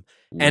from.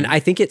 And I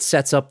think it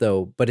sets up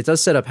though, but it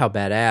does set up how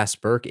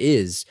badass Burke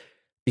is,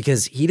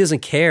 because he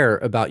doesn't care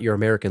about your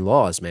American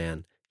laws,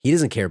 man. He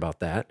doesn't care about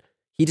that.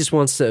 He just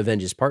wants to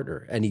avenge his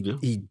partner, and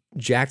he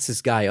jacks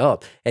this guy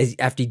up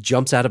after he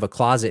jumps out of a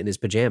closet in his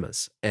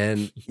pajamas.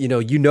 And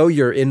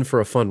you're in for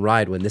a fun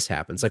ride when this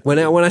happens. Like when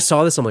I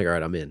saw this, I'm like, all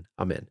right, I'm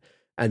in.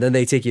 And then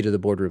they take you to the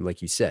boardroom,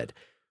 like you said.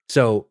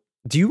 So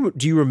do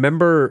you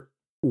remember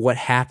what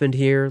happened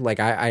here? Like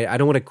I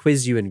don't want to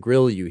quiz you and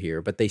grill you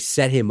here, but they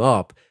set him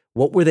up.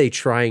 What were they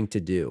trying to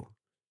do?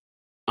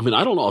 I mean,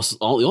 I don't know.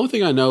 The only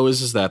thing I know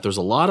is that there's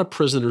a lot of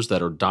prisoners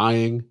that are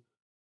dying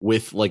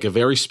with like in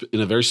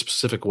a very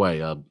specific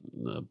way,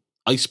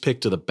 ice pick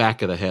to the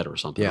back of the head or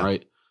something,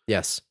 right?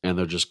 Yes. And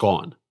they're just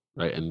gone,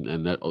 right?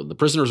 And the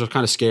prisoners are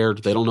kind of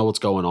scared. They don't know what's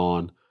going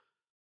on.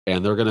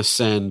 And they're going to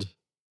send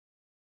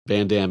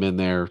Van Damme in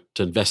there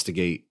to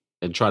investigate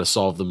and try to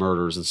solve the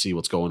murders and see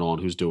what's going on,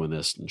 who's doing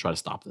this, and try to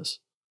stop this.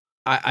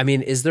 I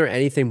mean, is there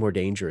anything more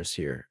dangerous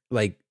here?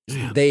 Like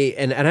they,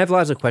 and I have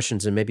lots of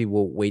questions, and maybe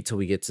we'll wait till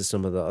we get to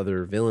some of the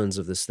other villains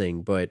of this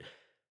thing, but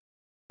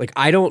like,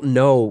 I don't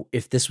know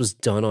if this was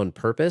done on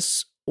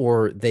purpose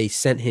or they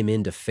sent him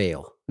in to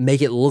fail,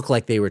 make it look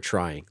like they were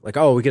trying. Like,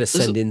 oh, we got to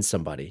send in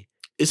somebody.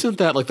 Isn't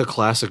that like the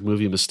classic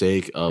movie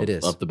mistake of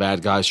the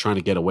bad guys trying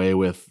to get away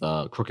with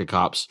crooked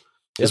cops?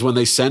 Yep. Is when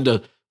they send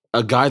a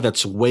guy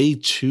that's way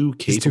too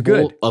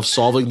capable of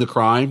solving the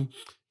crime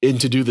in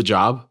to do the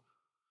job.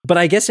 But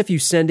I guess if you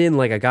send in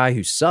like a guy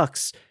who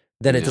sucks,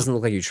 then it doesn't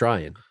look like you're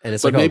trying. And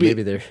it's maybe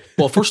they're...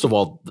 Well, first of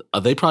all,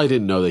 they probably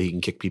didn't know that he can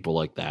kick people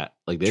like that.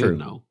 Like they didn't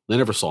know. They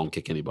never saw him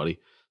kick anybody.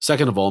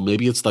 Second of all,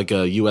 maybe it's like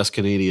a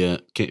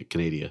US-Canada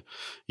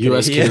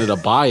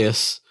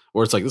bias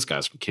where it's like, this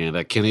guy's from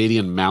Canada,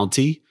 Canadian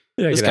Mountie.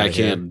 Yeah, this guy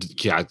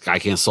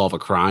can't solve a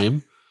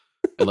crime.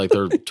 And like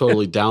they're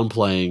totally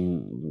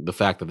downplaying the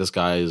fact that this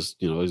guy is,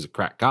 he's a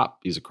crack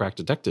cop. He's a crack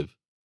detective.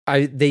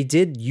 They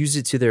did use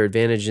it to their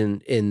advantage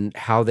in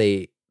how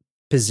they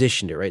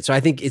positioned it, right? So I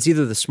think it's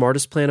either the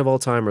smartest plan of all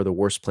time or the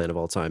worst plan of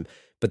all time.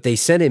 But they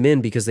sent him in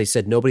because they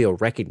said nobody will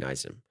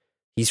recognize him.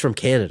 He's from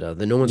Canada.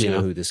 Then no one's going to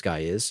know who this guy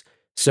is.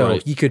 So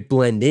he could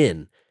blend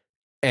in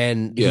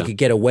and he could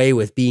get away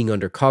with being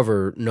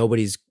undercover.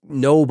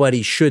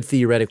 Nobody should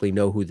theoretically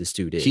know who this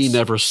dude is. He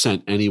never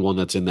sent anyone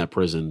that's in that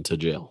prison to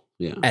jail.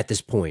 Yeah. At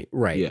this point,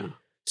 right. Yeah.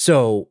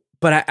 So,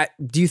 but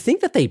do you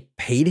think that they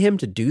paid him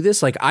to do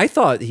this? Like I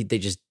thought they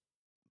just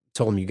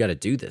told him you got to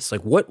do this.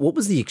 Like what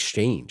was the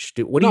exchange?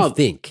 What do you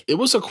think? It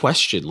was a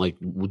question like,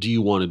 do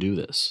you want to do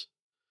this?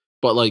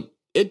 But like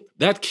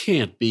that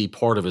can't be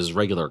part of his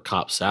regular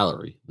cop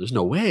salary. There's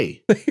no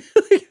way.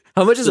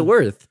 How much is it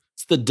worth?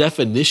 It's the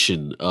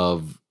definition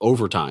of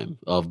overtime,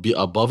 of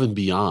above and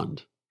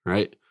beyond,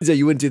 right? So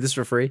you wouldn't do this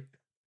for free?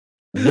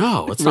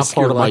 No, it's not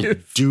part of my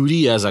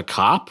duty as a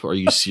cop. Are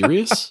you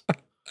serious?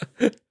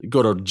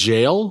 Go to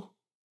jail?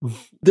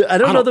 I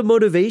don't know the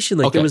motivation.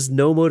 Like there was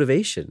no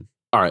motivation.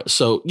 All right.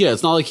 So yeah,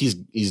 it's not like he's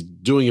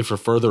doing it for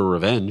further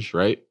revenge,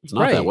 right? It's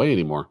not that way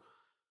anymore.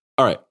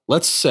 All right.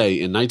 Let's say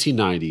in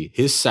 1990,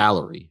 his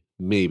salary,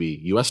 maybe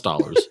US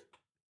dollars,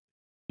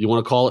 you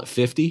want to call it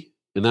 50?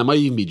 And that might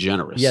even be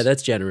generous. Yeah,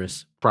 that's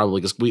generous.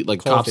 Probably because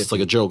cops, it's like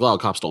a joke. Oh,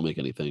 cops don't make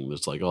anything.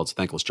 It's like, it's a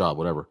thankless job,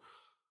 whatever.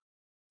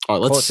 All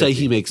right, let's say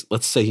he makes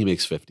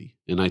 50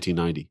 in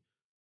 1990.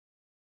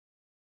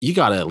 You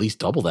got to at least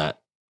double that.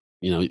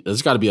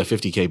 There's got to be a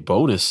 50K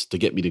bonus to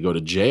get me to go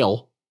to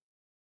jail,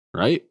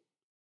 right?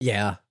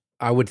 Yeah,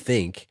 I would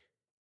think.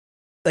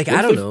 Like,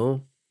 I don't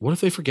know. What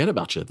if they forget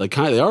about you? Like,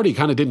 they already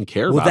kind of didn't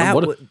care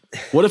about him.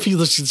 What if he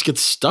just gets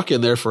stuck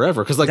in there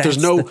forever? Because like, there's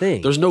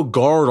no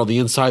guard on the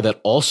inside that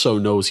also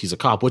knows he's a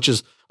cop, which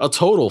is a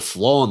total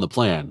flaw in the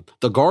plan.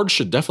 The guard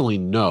should definitely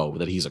know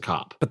that he's a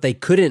cop, but they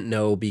couldn't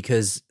know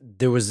because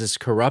there was this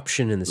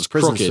corruption in this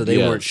prison, so they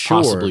weren't sure.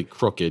 Possibly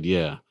crooked,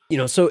 yeah.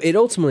 So it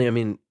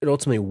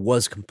ultimately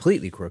was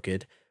completely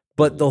crooked.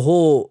 But the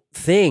whole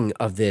thing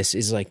of this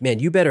is like, man,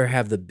 you better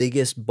have the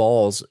biggest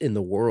balls in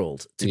the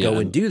world to go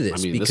and do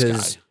this. Because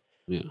this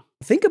guy,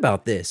 think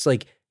about this.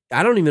 Like,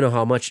 I don't even know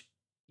how much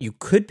you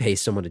could pay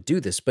someone to do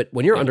this, but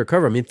when you're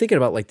undercover, I mean, thinking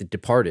about like The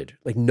Departed,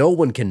 like no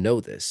one can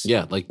know this.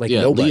 Yeah,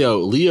 nobody.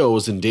 Leo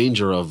was in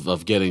danger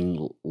of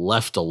getting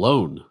left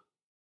alone.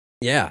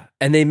 Yeah,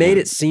 and they made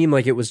it seem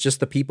like it was just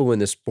the people in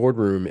this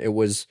boardroom.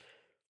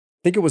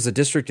 I think it was the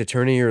district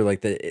attorney or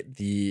like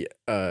the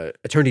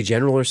attorney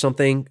general or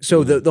something.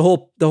 So the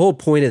whole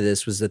point of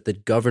this was that the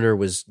governor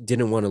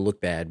didn't want to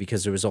look bad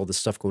because there was all this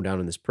stuff going down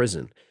in this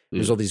prison.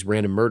 There's all these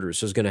random murders,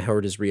 so it was going to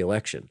hurt his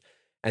reelection.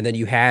 And then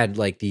you had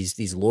like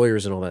these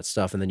lawyers and all that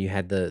stuff, and then you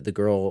had the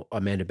girl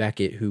Amanda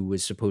Beckett who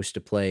was supposed to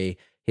play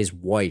his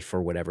wife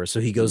or whatever. So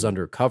he goes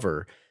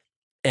undercover,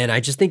 and I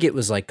just think it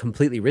was like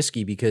completely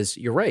risky because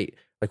you're right.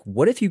 Like,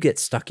 what if you get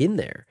stuck in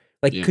there?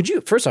 Like, could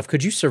you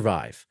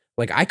survive?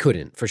 Like, I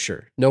couldn't for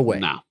sure. No way.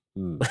 No.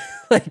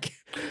 Like,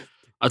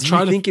 do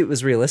you think it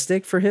was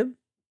realistic for him?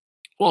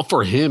 Well,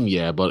 for him,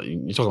 yeah. But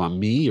you talking about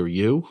me or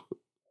you?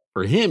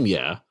 For him,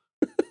 yeah.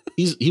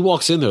 He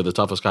walks in there the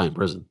toughest guy in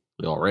prison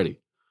already.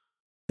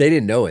 They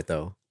didn't know it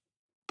though.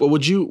 But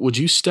would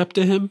you step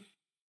to him?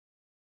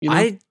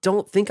 I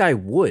don't think I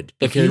would.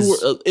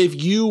 Because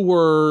if you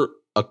were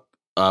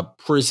a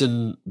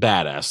prison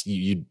badass.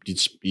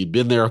 You'd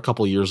been there a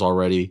couple of years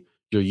already.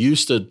 You're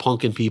used to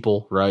punking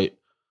people, right?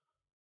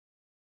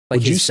 Like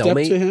would you his step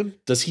cellmate? to him?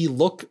 Does he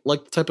look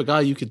like the type of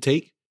guy you could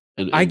take?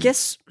 And I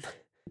guess,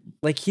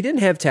 like, he didn't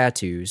have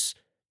tattoos.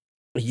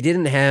 He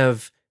didn't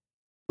have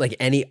like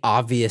any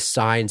obvious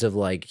signs of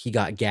like he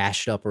got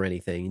gashed up or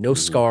anything. No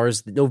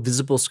scars, no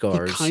visible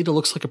scars. He kind of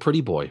looks like a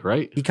pretty boy,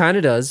 right? He kind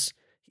of does.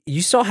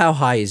 You saw how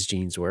high his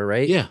jeans were,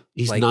 right? Yeah,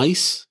 he's like,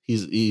 nice.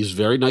 He's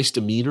very nice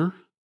demeanor,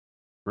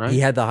 right? He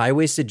had the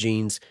high-waisted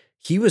jeans.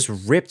 He was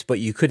ripped, but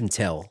you couldn't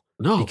tell.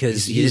 No,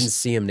 because you didn't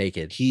see him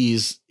naked.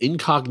 He's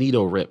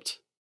incognito ripped.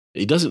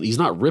 He's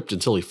not ripped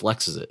until he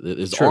flexes it.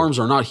 His arms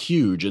are not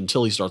huge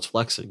until he starts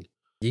flexing.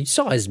 You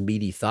saw his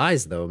meaty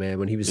thighs, though, man,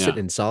 when he was sitting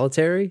in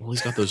solitary. Well,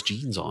 he's got those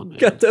jeans on, man.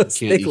 Got those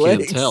thick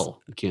legs. You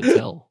can't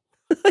tell.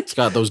 He's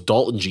got those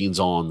Dalton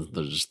jeans on.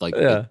 They're just like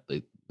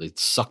they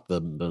suck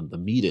the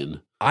meat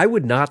in. I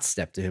would not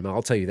step to him.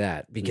 I'll tell you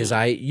that because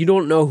you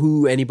don't know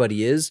who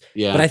anybody is.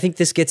 Yeah, but I think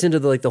this gets into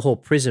the whole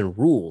prison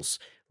rules.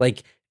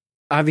 Like,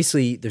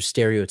 obviously, there's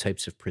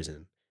stereotypes of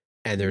prison.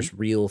 And there's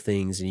real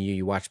things, and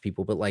you watch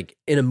people, but like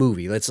in a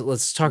movie,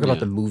 let's talk about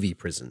the movie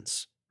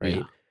prisons, right?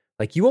 Yeah.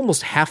 Like you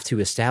almost have to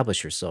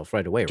establish yourself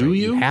right away, right? Do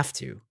you? You have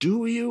to.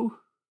 Do you?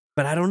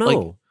 But I don't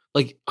know.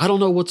 Like I don't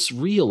know what's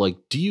real. Like,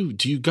 do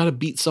you got to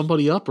beat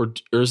somebody up, or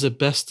is it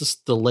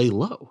best to lay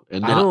low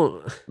and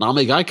not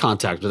make eye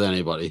contact with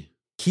anybody?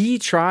 He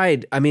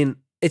tried. I mean,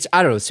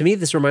 I don't know. To me,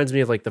 this reminds me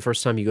of like the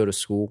first time you go to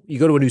school. You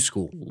go to a new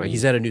school, right?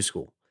 He's at a new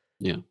school.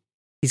 Yeah.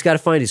 He's got to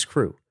find his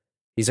crew.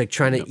 He's like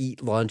trying to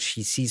eat lunch.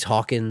 He sees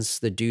Hawkins,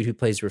 the dude who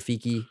plays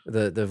Rafiki,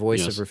 the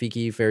voice of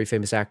Rafiki, very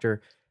famous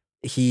actor.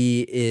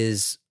 He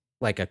is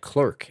like a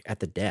clerk at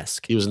the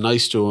desk. He was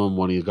nice to him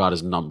when he got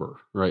his number,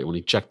 right? When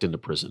he checked into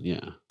prison,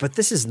 yeah. But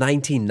this is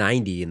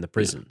 1990 in the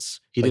prisons.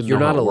 He didn't you're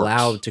know not how it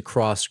allowed works. to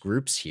cross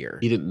groups here.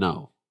 He didn't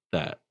know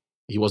that.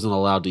 He wasn't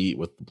allowed to eat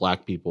with the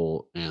black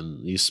people,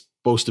 and he's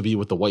supposed to be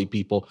with the white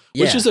people,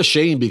 which is a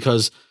shame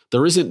because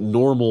there isn't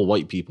normal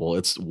white people.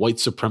 It's white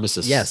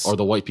supremacists are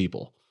the white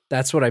people.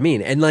 That's what I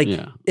mean. And like,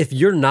 if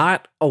you're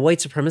not a white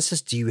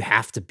supremacist, do you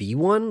have to be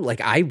one? Like,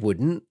 I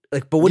wouldn't.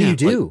 Like, but what do you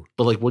do?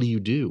 But what do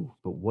you do?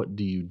 But what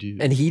do you do?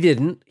 And he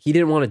didn't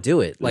want to do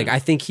it. Like, I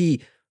think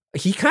he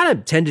kind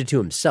of tended to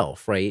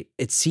himself, right?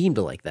 It seemed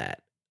like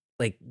that.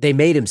 Like, they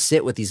made him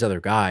sit with these other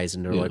guys,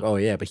 and they're like, oh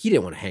yeah, but he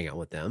didn't want to hang out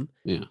with them.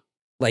 Yeah.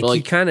 Like,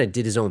 he kind of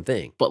did his own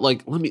thing. But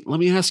like, let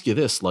me ask you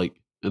this, like,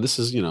 and this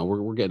is,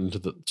 we're getting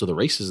to the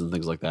races and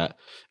things like that.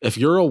 If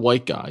you're a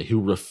white guy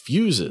who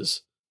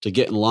refuses to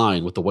get in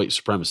line with the white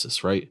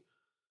supremacists, right?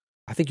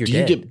 I think you're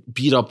dead. Do you get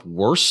beat up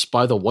worse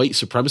by the white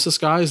supremacist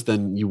guys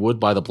than you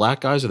would by the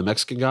black guys or the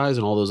Mexican guys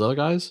and all those other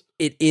guys?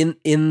 In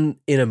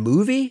a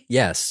movie,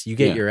 yes, you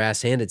get your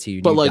ass handed to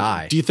you. But you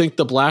die. Do you think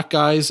the black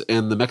guys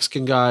and the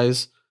Mexican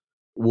guys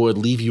would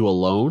leave you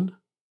alone,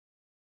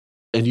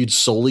 and you'd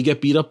solely get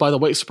beat up by the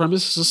white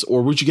supremacists,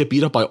 or would you get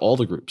beat up by all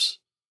the groups?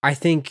 I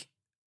think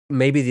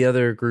maybe the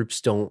other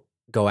groups don't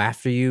go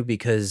after you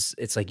because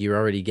it's like you're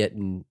already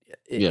getting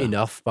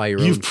enough by your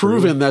own. You've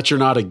proven that you're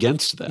not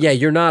against them. Yeah,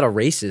 you're not a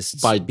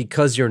racist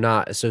because you're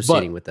not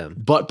associating with them.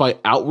 But by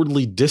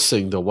outwardly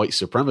dissing the white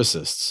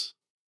supremacists,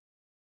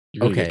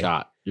 you're going to get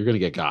got. You're going to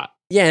get got.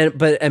 Yeah,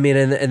 but I mean,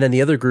 and then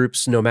the other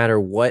groups, no matter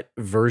what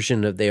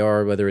version of they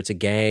are, whether it's a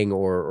gang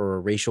or a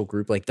racial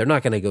group, like they're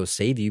not going to go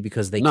save you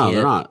because they can't.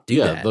 They're not. Do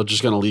that. They're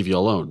just going to leave you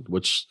alone,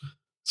 which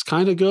is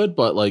kind of good,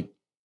 but like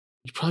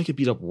you probably get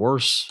beat up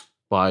worse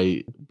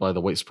by the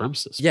white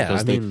supremacists.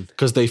 Yeah,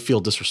 because they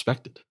feel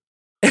disrespected.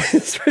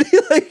 It's pretty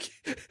like.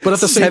 But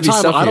at the same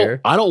time,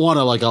 I don't want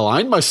to like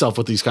align myself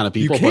with these kind of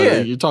people.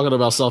 But you're talking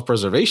about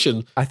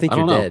self-preservation. I think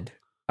you're dead.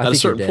 At a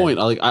certain point,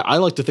 I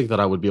like to think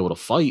that I would be able to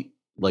fight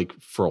like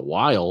for a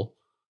while.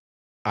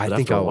 I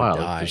think I would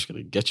die. They're just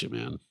gonna get you,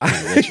 man.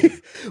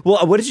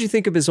 Well, what did you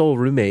think of his old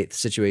roommate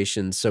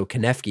situation? So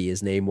Konefki,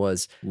 his name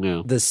was.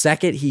 Yeah. The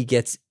second he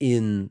gets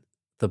in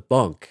the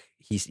bunk,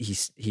 he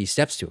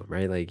steps to him,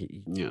 right? Like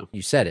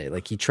you said it.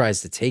 Like he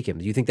tries to take him.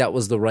 Do you think that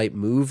was the right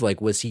move?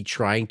 Like, was he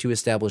trying to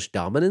establish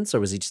dominance, or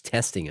was he just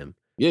testing him?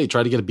 Yeah, he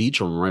tried to get a beach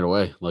from him right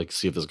away. Like,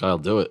 see if this guy will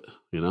do it.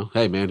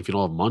 Hey man, if you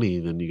don't have money,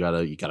 then you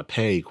gotta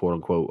pay, quote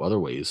unquote, other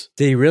ways.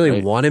 Did he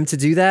really want him to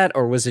do that,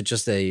 or was it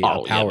just a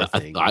power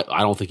thing?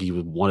 I don't think he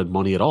wanted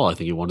money at all. I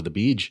think he wanted the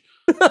beach.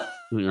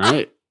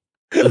 Right?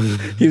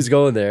 He was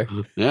going there.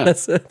 Yeah,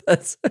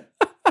 that's.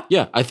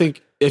 Yeah, I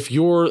think if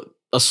you're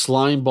a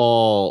slime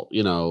ball,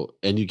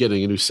 and you're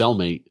getting a new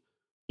cellmate,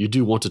 you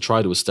do want to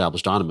try to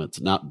establish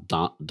dominance, not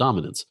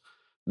dominance.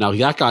 Now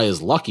that guy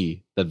is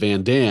lucky that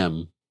Van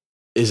Damme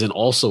isn't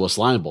also a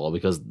slime ball,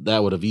 because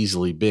that would have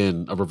easily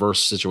been a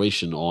reverse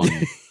situation on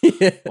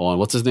on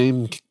what's his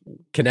name?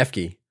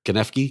 Konefki.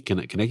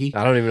 Konefki?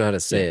 I don't even know how to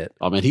say it.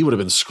 Oh man, he would have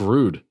been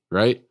screwed,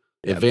 right?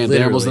 If Van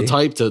Damme was the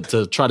type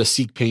to try to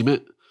seek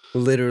payment.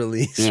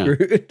 Literally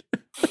screwed.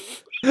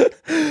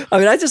 I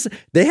mean,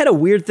 they had a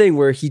weird thing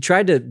where he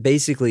tried to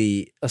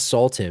basically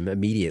assault him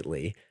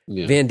immediately.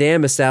 Yeah. Van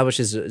Damme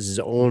establishes his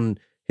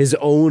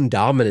own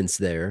dominance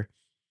there.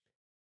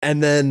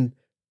 And then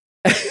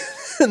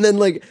and then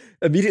like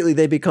immediately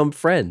they become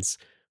friends.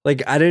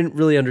 Like I didn't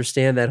really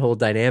understand that whole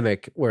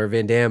dynamic where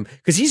Van Damme,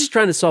 because he's just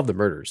trying to solve the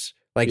murders.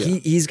 Like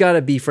he's got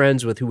to be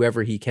friends with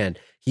whoever he can.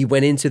 He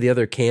went into the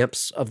other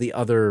camps of the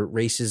other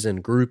races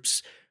and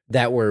groups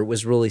that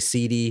was really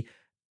seedy.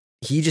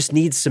 He just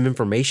needs some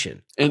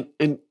information. And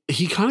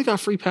he kind of got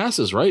free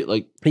passes, right?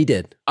 Like he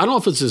did. I don't know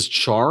if it's his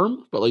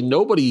charm, but like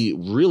nobody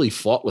really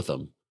fought with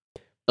him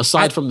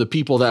aside from the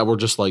people that were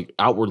just like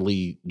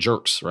outwardly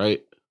jerks,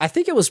 right? I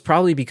think it was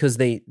probably because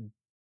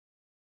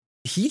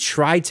he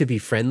tried to be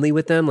friendly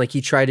with them. Like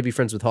he tried to be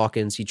friends with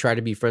Hawkins. He tried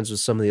to be friends with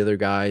some of the other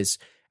guys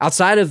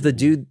outside of the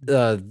dude,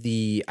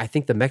 I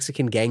think the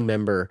Mexican gang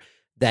member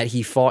that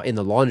he fought in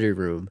the laundry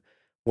room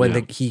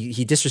when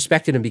he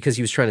disrespected him because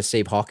he was trying to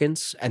save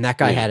Hawkins, and that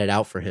guy had it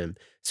out for him.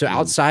 So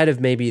outside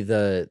of maybe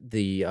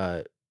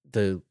the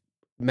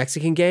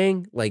Mexican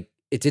gang, like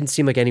it didn't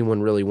seem like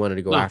anyone really wanted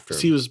to go after him.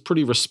 He was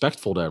pretty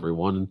respectful to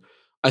everyone.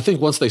 I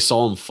think once they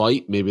saw him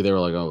fight, maybe they were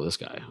like, "Oh, this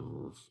guy,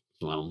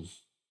 well,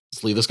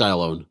 let's leave this guy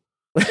alone."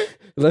 I'm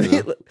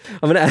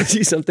going to ask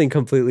you something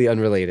completely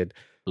unrelated.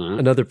 Right.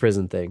 Another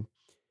prison thing.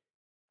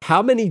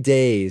 How many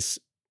days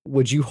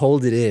would you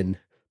hold it in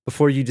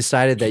before you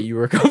decided that you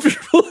were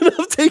comfortable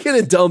enough taking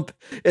a dump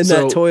in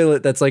that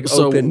toilet that's like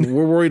open? So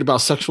we're worried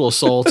about sexual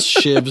assaults,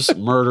 shivs,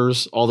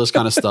 murders, all this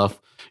kind of stuff.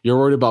 You're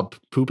worried about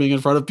pooping in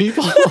front of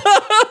people?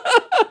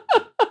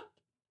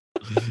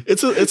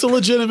 It's a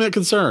legitimate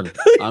concern.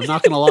 I'm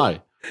not going to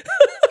lie.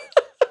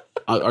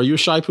 Are you a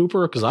shy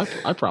pooper? Because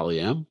I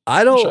probably am.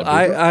 I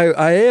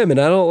am, and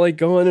I don't like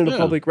going in a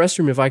public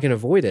restroom if I can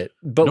avoid it.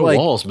 But no like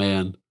walls,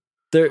 man.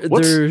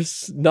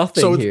 There's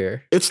nothing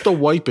here. It's the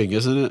wiping,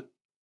 isn't it?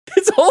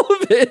 It's all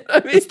of it. I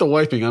mean, it's the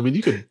wiping. I mean,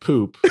 you could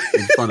poop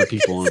in front of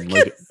people, and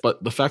like,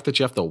 but the fact that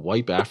you have to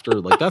wipe after,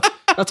 like,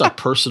 that's a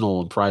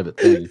personal and private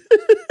thing.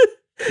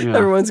 Yeah.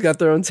 Everyone's got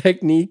their own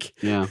technique.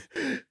 Yeah.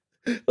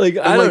 Like,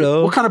 I don't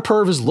know. What kind of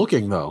perv is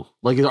looking though?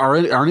 Like,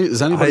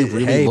 is anybody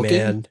really looking?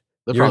 Man.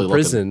 You're in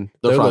prison.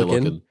 They're probably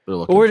looking. They're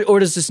looking. Or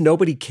does just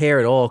nobody care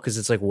at all? Because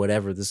it's like,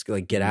 whatever, this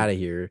like get out of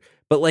here.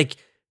 But like,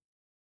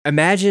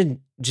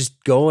 imagine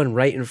just going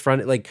right in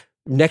front, like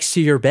next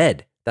to your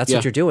bed. That's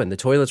what you're doing. The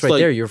toilet's right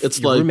there. Your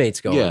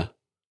roommate's going. Yeah.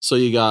 So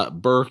you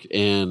got Burke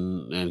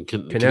and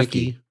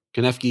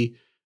Konefki,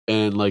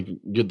 and like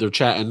they're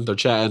chatting.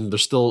 They're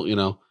still,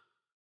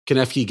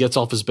 Konefki gets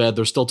off his bed.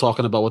 They're still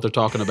talking about what they're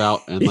talking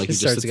about, and like he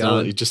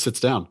just sits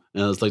down,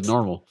 and it's like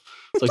normal.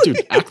 It's like,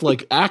 dude,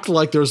 act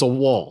like there's a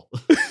wall.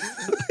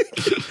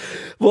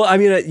 Well, I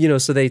mean,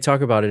 so they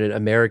talk about it in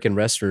American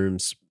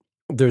restrooms.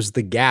 There's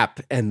the gap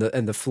and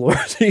the floor,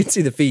 so you can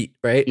see the feet,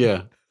 right?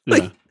 Yeah.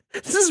 Like,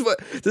 this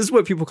is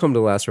what people come to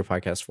the Last Row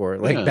podcast for,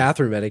 like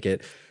bathroom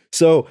etiquette.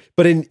 So,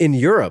 but in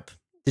Europe,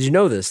 did you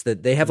know this,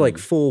 that they have like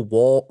full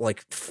wall,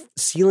 like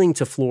ceiling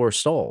to floor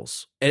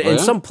stalls, and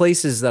some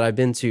places that I've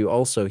been to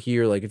also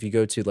here, like if you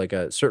go to like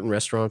a certain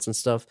restaurants and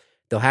stuff,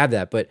 they'll have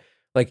that. But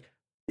like,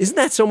 isn't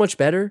that so much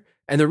better?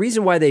 And the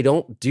reason why they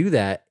don't do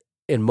that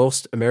in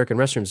most American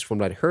restaurants, from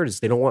what I heard,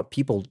 is they don't want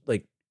people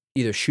like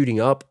either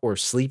shooting up or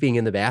sleeping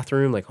in the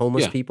bathroom, like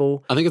homeless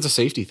people. I think it's a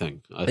safety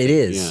thing. It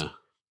is. Yeah.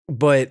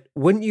 But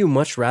wouldn't you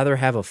much rather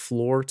have a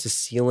floor to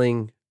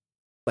ceiling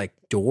like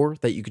door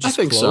that you could just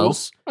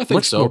close? I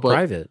think so. More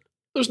private.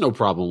 There's no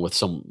problem with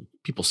some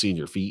people seeing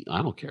your feet.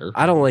 I don't care.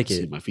 I don't like it.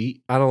 See my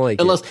feet. I don't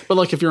like it. But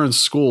like if you're in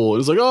school,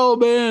 it's like, oh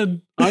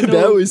man, I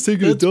know Badway's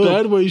taking a dump.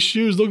 Badway's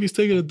shoes. Look, he's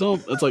taking a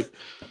dump. It's like,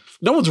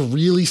 no one's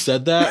really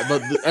said that,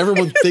 but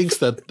everyone thinks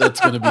that that's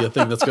going to be a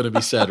thing that's going to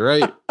be said,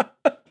 right?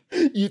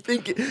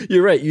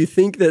 You're right. You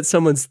think that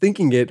someone's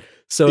thinking it,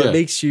 so it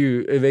makes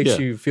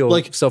you feel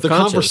like self-conscious.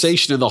 The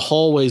conversation in the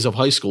hallways of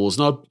high school is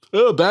not,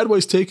 oh,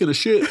 Badway's taking a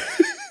shit.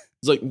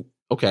 It's like,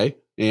 okay,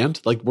 and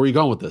like, where are you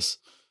going with this?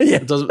 Yeah,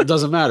 it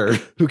doesn't matter.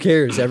 Who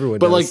cares? Everyone.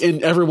 But does. like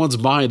in everyone's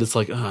mind, it's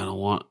like, oh, I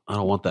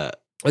don't want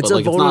that. It's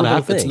a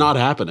vulnerable thing. It's not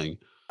happening.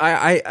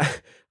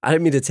 I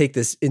didn't mean to take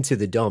this into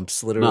the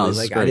dumps, literally. No,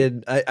 like I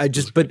did.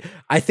 But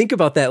I think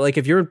about that. Like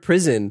if you're in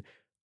prison,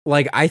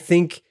 like I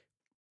think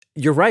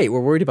you're right.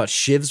 We're worried about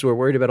shivs. We're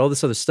worried about all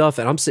this other stuff.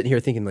 And I'm sitting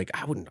here thinking like,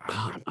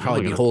 I'd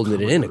probably be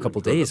holding it in a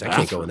couple days. I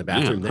can't go in the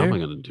bathroom there. How am I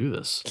going to do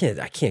this?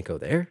 I can't go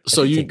there.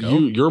 So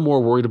you're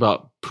more worried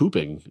about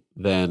pooping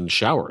than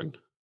showering.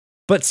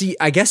 But see,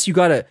 I guess you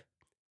gotta,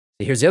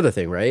 here's the other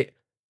thing, right?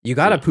 You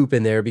gotta poop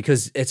in there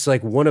because it's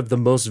like one of the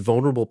most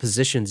vulnerable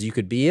positions you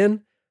could be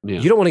in.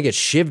 Yeah. You don't want to get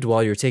shivved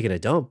while you're taking a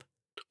dump.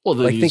 Well,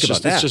 then think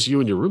about that. It's just you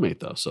and your roommate,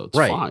 though, so it's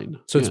fine.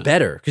 So it's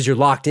better because you're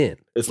locked in.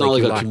 It's not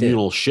like a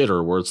communal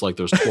shitter where it's like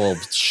there's 12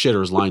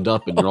 shitters lined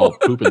up and you're all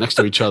pooping next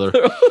to each other.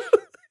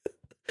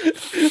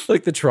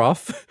 Like the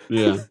trough.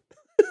 Yeah.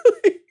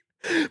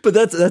 But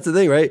that's the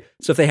thing, right?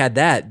 So if they had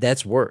that,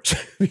 that's worse.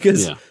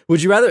 Because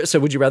would you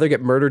rather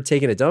get murdered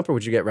taking a dump, or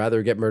would you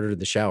rather get murdered in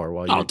the shower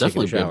while you're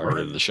taking a shower? Definitely get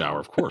murdered in the shower,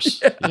 of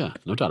course. Yeah,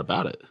 no doubt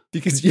about it.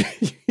 Because you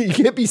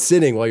can't be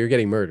sitting while you're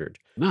getting murdered.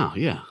 No,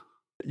 yeah.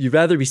 You'd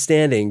rather be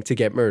standing to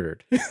get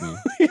murdered.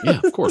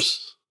 Yeah, of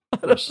course.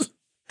 Of course.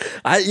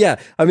 I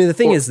mean, the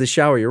thing is, the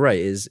shower, you're right,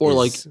 is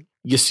like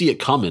you see it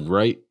coming,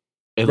 right?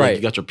 and like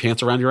you got your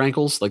pants around your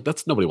ankles. Like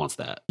nobody wants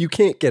that. You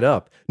can't get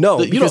up.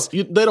 No, you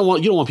don't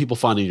want people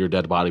finding your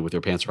dead body with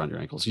your pants around your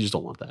ankles. You just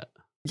don't want that.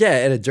 Yeah,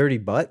 and a dirty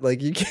butt.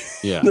 Like you can't.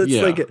 Yeah,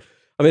 like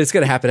I mean, it's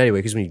going to happen anyway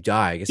because when you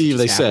die, I guess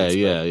they say,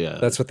 yeah.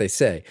 That's what they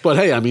say. But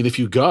hey, I mean, if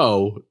you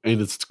go and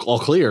it's all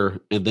clear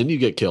and then you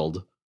get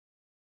killed,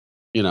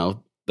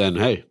 then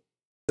hey,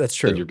 that's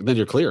true. Then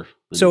you're clear.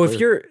 So if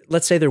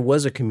let's say there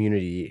was a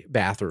community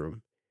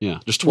bathroom. Yeah,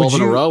 just 12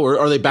 in a row, or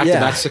are they back to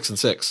back 6 and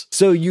 6?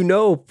 So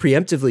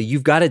preemptively,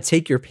 you've got to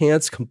take your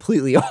pants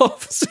completely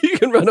off so you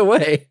can run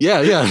away. Yeah.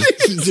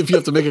 If you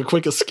have to make a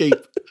quick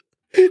escape.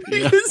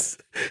 Because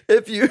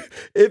if you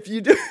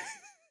don't,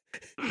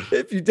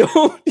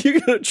 you're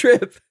gonna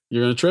trip.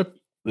 You're gonna trip,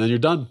 and then you're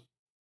done.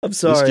 I'm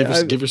sorry.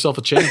 Give yourself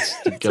a chance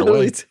to get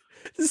away.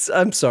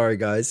 I'm sorry,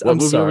 guys. What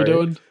movie are we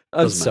doing?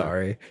 I'm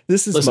sorry.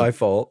 This is my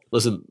fault.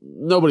 Listen,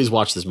 nobody's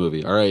watched this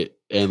movie, all right?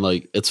 And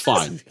like, it's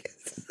fine.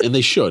 And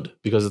they should,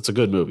 because it's a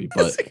good movie.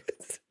 But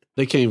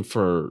they came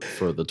for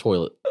the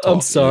toilet talk.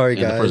 I'm sorry,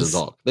 and guys. The prison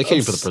talk. They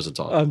came for the prison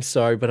talk. I'm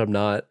sorry, but I'm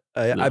not.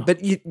 But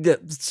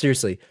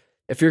seriously,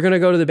 if you're going to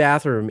go to the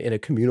bathroom in a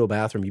communal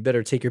bathroom, you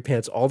better take your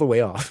pants all the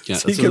way off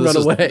so you can run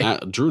away.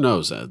 Drew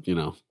knows that,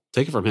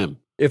 take it from him.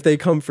 If they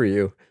come for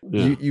you,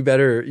 you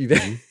better.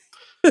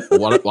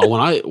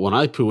 When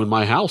I poo in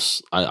my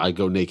house, I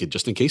go naked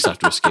just in case I have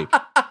to escape.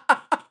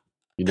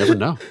 You never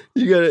know.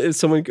 You gotta,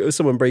 if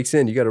someone breaks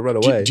in, you got to run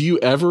away. Do you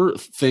ever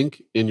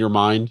think in your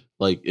mind,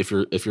 like if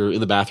you're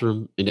in the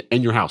bathroom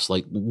in your house,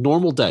 like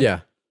normal day? Yeah.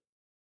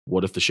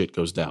 What if the shit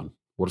goes down?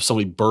 What if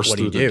somebody bursts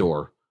through the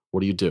door? What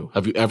do you do?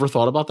 Have you ever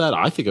thought about that?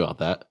 I think about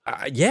that.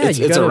 It's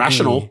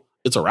irrational.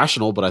 It's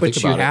irrational, but I think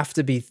about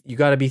it. You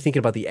got to be thinking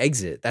about the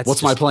exit.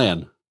 What's my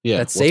plan? Yeah.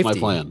 That's safety. What's my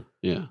plan?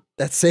 Yeah.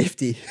 That's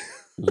safety.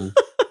 Mm-hmm.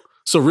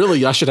 So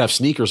really, I should have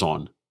sneakers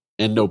on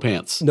and no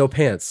pants. No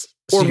pants.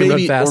 So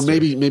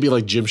maybe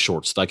like gym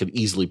shorts that I could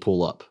easily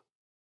pull up,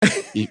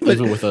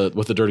 even with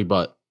a dirty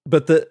butt.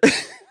 But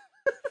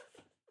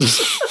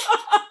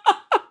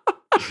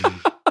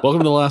Welcome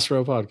to the Last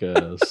Row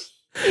Podcast.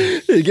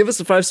 Give us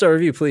a 5-star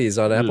review, please,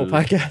 on Apple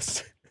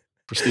Podcasts.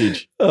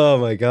 Prestige. Oh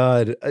my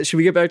God! Should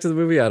we get back to the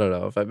movie? I don't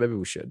know. Maybe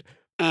we should.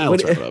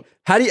 Let's wrap it up.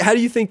 How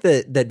do you think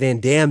that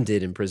Van Damme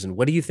did in prison?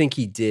 What do you think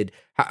he did?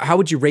 How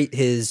would you rate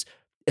his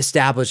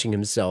establishing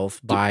himself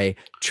by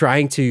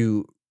trying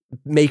to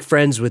make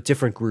friends with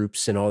different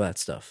groups and all that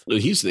stuff?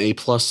 He's an A+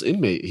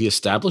 inmate. He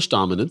established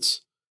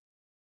dominance.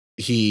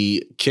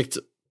 He kicked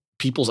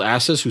people's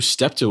asses who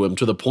stepped to him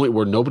to the point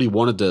where nobody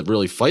wanted to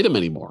really fight him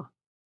anymore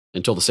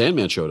until the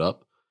Sandman showed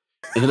up.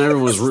 And then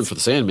everyone was rooting for the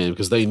Sandman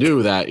because they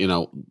knew that,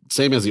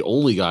 Sandman's the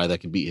only guy that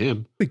can beat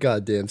him. The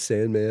goddamn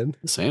Sandman.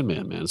 The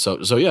Sandman, man. So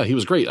yeah, he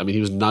was great. I mean,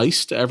 he was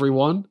nice to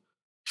everyone,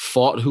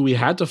 fought who he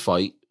had to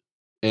fight,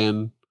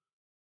 and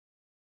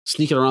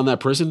sneaking around that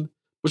prison,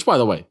 which, by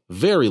the way,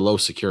 very low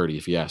security,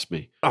 if you ask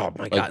me. Oh,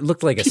 my God. It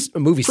looked like a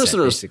movie set,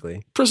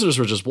 basically. Prisoners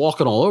were just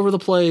walking all over the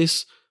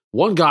place.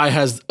 One guy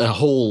has a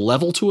whole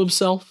level to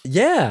himself.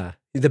 Yeah.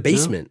 The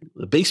basement.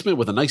 The basement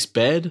with a nice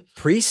bed.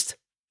 Priest?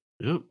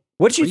 Yeah.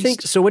 What did you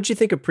think? So what did you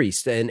think of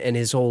Priest and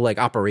his whole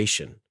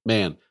operation?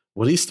 Man,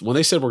 when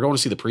they said we're going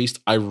to see the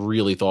Priest, I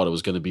really thought it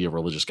was going to be a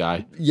religious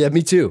guy. Yeah,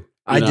 me too.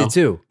 I did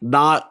too.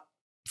 Not,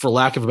 for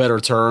lack of a better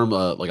term,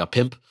 like a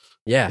pimp.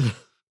 Yeah.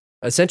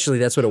 Essentially,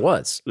 that's what it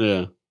was.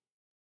 Yeah.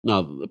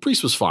 No, the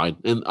Priest was fine.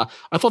 And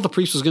I thought the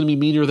Priest was going to be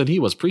meaner than he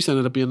was. Priest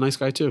ended up being a nice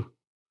guy too.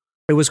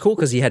 It was cool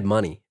because he had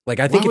money.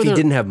 I think if he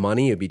didn't have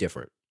money, it'd be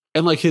different.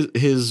 And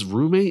his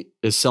roommate,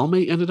 his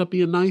cellmate ended up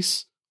being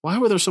nice. Why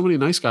were there so many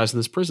nice guys in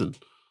this prison?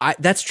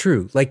 That's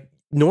true.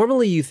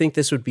 Normally you think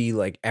this would be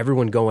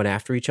everyone going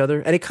after each other.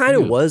 And it kind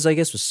of was, I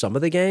guess, with some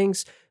of the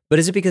gangs. But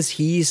is it because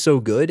he's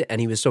so good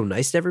and he was so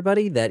nice to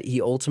everybody that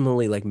he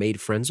ultimately made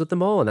friends with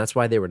them all, and that's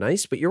why they were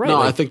nice? But you're right.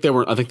 No, I think they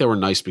were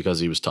nice because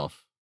he was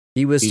tough.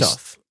 He was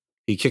tough.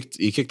 He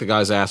kicked the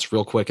guy's ass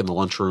real quick in the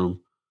lunchroom,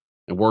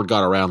 and word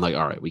got around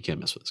all right, we can't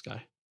mess with this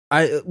guy.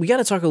 We got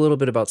to talk a little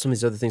bit about some of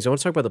these other things. I want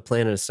to talk about the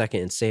plan in a second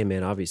and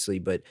Sandman, obviously,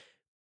 but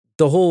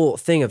the whole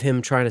thing of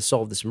him trying to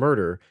solve this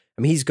murder.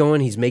 I mean,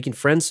 he's making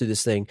friends through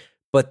this thing,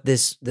 but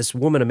this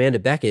woman, Amanda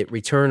Beckett,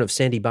 return of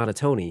Sandy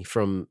Bonatoni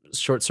from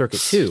Short Circuit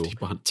 2,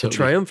 the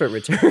triumphant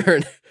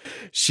return.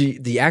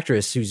 The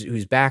actress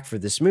who's back for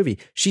this movie,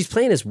 she's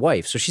playing his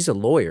wife. So she's a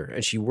lawyer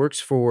and she works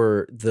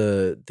for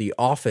the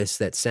office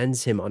that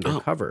sends him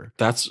undercover.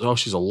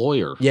 She's a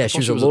lawyer. Yeah, she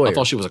was a lawyer. I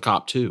thought she was a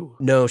cop too.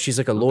 No, she's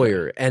a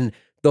lawyer. And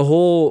the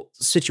whole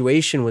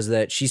situation was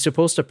that she's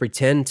supposed to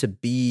pretend to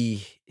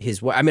be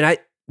his wife. I mean,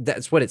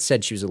 that's what it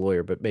said. She was a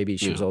lawyer, but maybe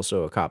she was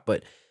also a cop.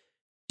 But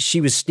she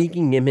was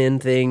sneaking him in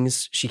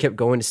things. She kept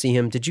going to see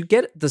him. Did you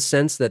get the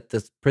sense that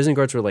the prison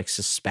guards were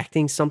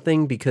suspecting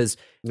something? Because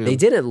they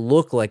didn't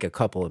look like a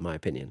couple, in my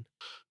opinion.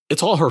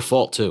 It's all her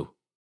fault too.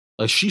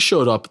 She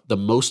showed up the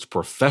most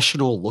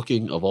professional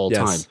looking of all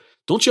time.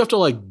 Don't you have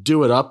to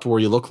do it up where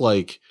you look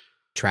like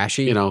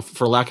trashy?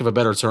 For lack of a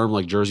better term,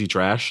 like Jersey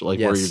trash, where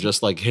you're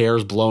just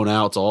hair's blown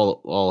out, it's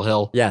all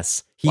hell.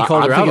 Yes, he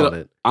called her out on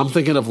it. I'm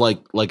thinking of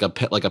like a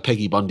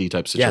Peggy Bundy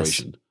type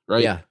situation,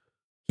 right? Yeah.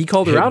 He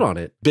called her out on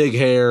it. Big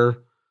hair,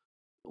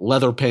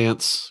 leather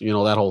pants,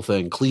 that whole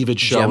thing,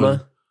 cleavage showing.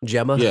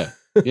 Gemma. Yeah.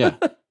 Yeah.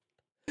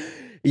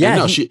 Yeah.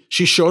 No, she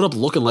showed up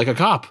looking like a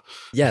cop.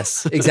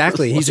 Yes,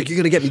 exactly. He's like, you're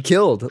going to get me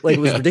killed. Like,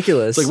 it was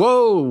ridiculous. It's like,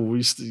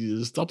 whoa,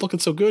 stop looking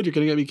so good. You're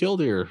going to get me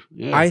killed here.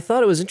 Yeah. I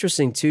thought it was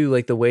interesting too,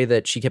 like the way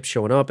that she kept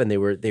showing up and they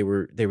were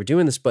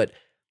doing this. But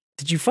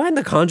did you find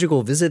the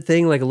conjugal visit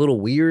thing like a little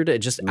weird,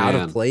 just out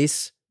of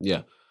place?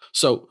 Yeah.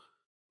 So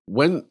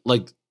when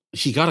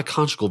he got a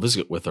conjugal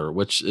visit with her,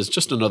 which is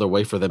just another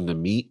way for them to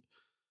meet,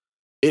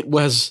 it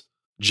was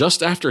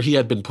just after he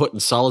had been put in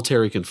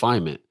solitary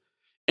confinement.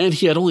 And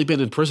he had only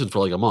been in prison for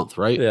like a month,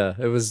 right? Yeah,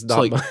 it was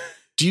not.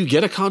 Do you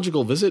get a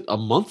conjugal visit a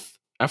month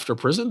after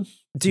prison?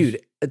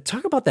 Dude,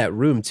 talk about that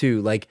room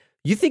too. Like,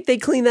 you think they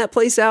clean that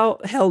place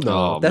out? Hell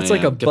no. Oh, that's man.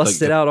 like a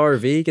busted out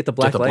RV. Get the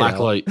black light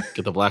out.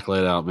 Get the black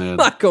light out, man. I'm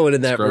not going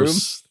in that room.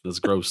 That's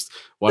gross.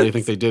 Why do you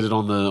think they did it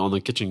on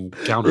the kitchen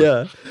counter?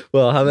 Yeah.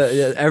 Well,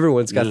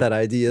 everyone's got that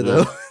idea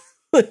though.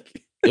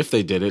 If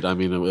they did it, I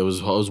mean, it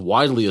was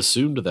widely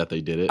assumed that they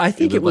did it. I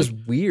think it was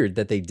weird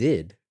that they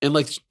did. And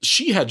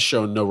she had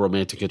shown no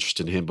romantic interest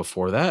in him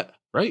before that,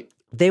 right?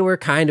 They were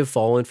kind of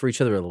falling for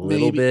each other a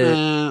little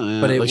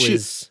bit, but it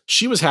was.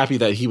 She was happy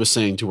that he was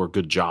saying to her,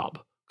 "Good job,"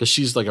 because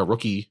she's like a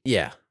rookie.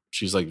 Yeah,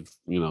 she's like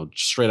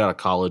straight out of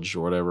college or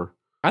whatever.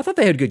 I thought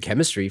they had good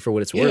chemistry for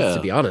what it's worth. To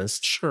be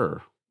honest,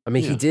 sure. I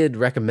mean, he did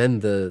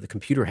recommend the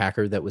computer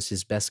hacker that was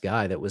his best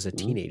guy. That was a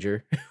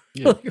teenager.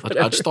 Yeah,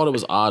 I just thought it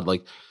was odd.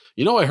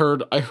 I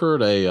heard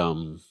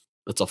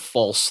it's a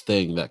false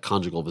thing that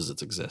conjugal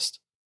visits exist.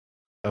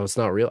 Oh, it's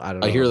not real? I don't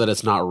know. I hear that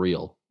it's not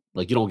real.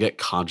 You don't get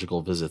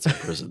conjugal visits in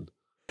prison.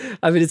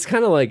 I mean, it's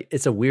kind of like,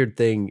 it's a weird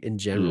thing in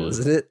general,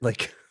 isn't it?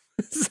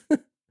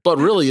 But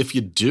really, if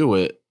you do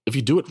it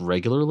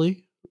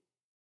regularly,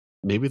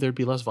 maybe there'd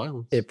be less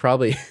violence. It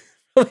probably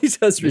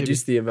does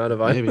reduce the amount of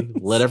violence. Maybe.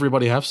 Let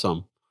everybody have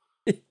some.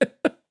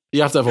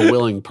 You have to have a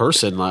willing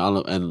person. You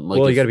got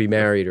to be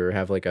married or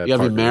have like a you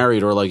got to be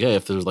married or hey,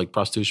 if there's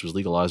prostitution was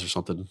legalized or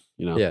something,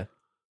 yeah.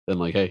 Then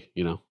hey,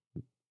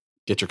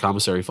 get your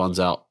commissary funds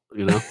out,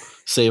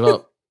 save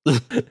up.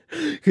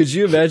 Could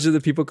you imagine the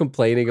people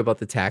complaining about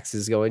the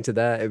taxes going to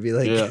that? It'd be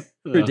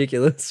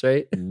ridiculous,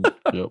 right?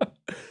 Yep.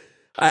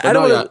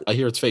 I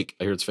hear it's fake.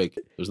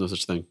 There's no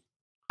such thing.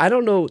 I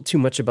don't know too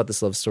much about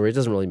this love story. It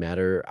doesn't really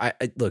matter. I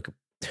look,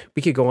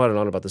 we could go on and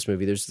on about this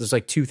movie. There's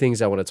two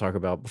things I want to talk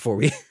about before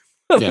we.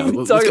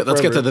 Let's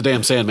get to the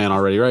damn Sandman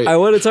already, right? I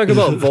want to talk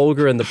about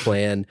Volger and the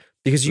plan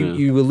because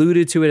you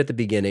alluded to it at the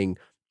beginning,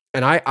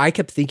 and I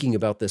kept thinking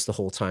about this the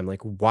whole time.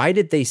 Why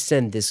did they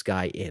send this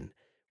guy in?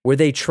 Were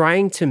they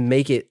trying to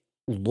make it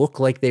look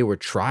like they were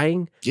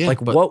trying? Yeah,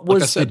 what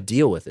was the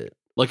deal with it?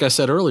 Like I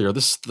said earlier,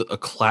 this is a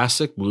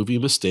classic movie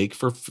mistake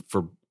for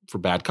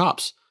bad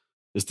cops,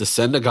 is to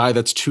send a guy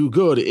that's too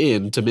good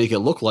in to make it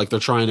look like they're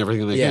trying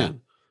everything they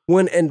can.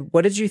 And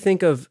what did you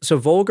think of? So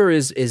Volger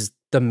is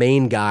the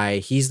main guy.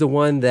 He's the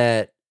one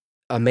that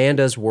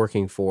Amanda's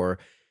working for.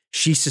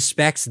 She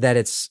suspects that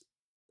it's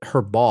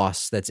her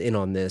boss that's in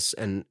on this.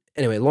 And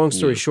anyway, long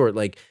story short,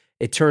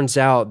 it turns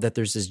out that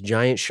there's this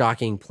giant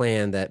shocking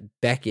plan that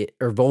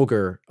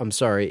Volger,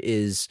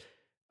 is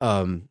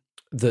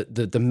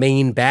the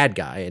main bad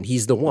guy, and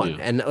he's the one. Yeah.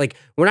 And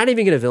we're not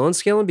even going to villain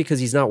scale him because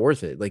he's not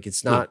worth it.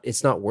 It's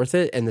not worth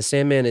it. And the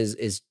Sandman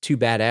is too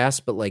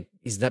badass, but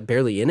he's not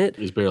barely in it.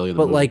 He's barely in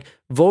the movie.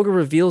 Volger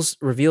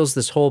reveals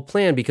this whole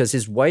plan because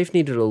his wife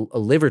needed a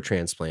liver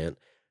transplant,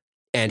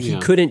 and he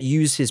couldn't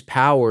use his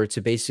power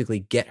to basically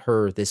get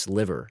her this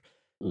liver.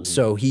 Mm-hmm.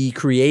 So he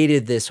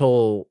created this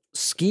whole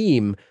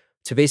scheme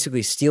to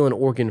basically steal an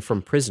organ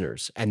from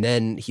prisoners. And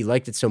then he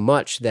liked it so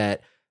much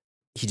that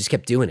he just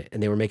kept doing it,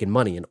 and they were making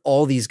money, and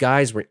all these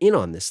guys were in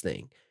on this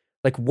thing.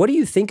 What do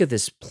you think of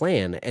this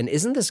plan? And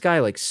isn't this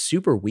guy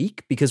super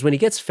weak? Because when he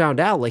gets found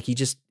out, he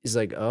just is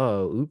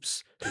oh,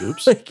 oops.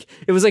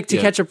 It was to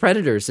catch a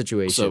predator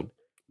situation. So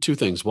 2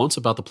 things. One's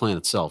about the plan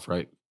itself,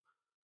 right?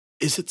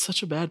 Is it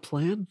such a bad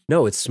plan?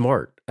 No, it's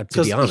smart,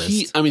 to be honest.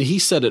 He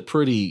said it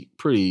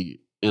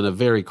pretty in a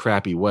very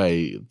crappy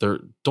way.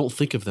 Don't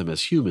think of them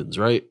as humans,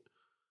 right?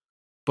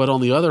 But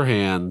on the other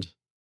hand,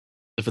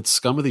 if it's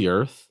scum of the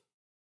earth,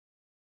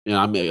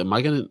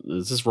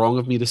 is this wrong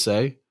of me to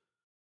say?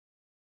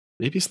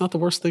 Maybe it's not the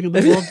worst thing in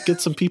the world.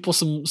 Get some people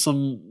some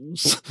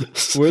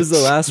where's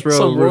the last row?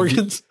 Some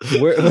organs.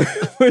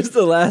 Where's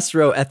the last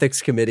row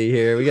ethics committee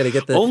here? We got to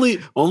get the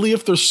only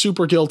if they're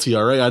super guilty.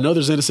 All right, I know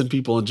there's innocent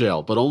people in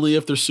jail, but only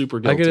if they're super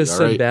guilty. I'm gonna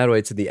send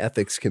Badway to the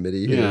ethics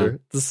committee here. Yeah.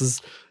 This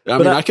is.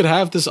 I could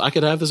have this. I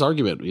could have this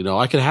argument.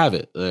 I could have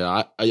it.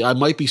 I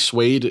might be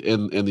swayed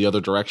in the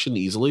other direction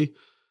easily,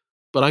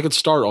 but I could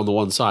start on the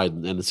one side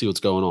and see what's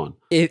going on.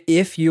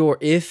 If you're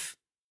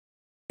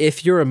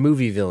a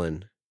movie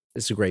villain,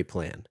 it's a great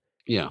plan.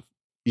 Yeah.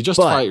 You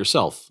justify it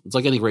yourself. It's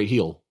like any great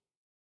heel.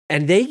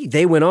 And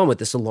they went on with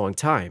this a long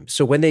time.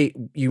 So when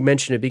you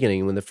mentioned at the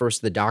beginning, when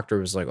the doctor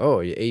was like,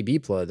 oh, AB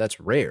blood, that's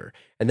rare.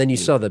 And then you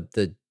saw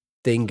the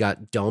thing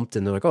got dumped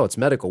and they're like, oh, it's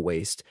medical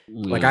waste.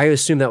 Yeah. Like I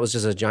assume that was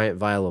just a giant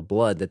vial of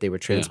blood that they were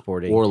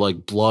transporting. Or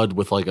like blood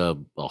with like a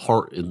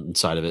heart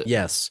inside of it.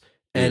 Yes.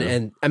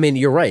 And I mean,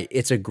 you're right.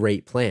 It's a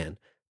great plan.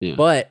 Yeah.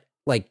 But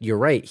like, you're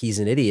right. He's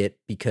an idiot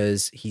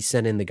because he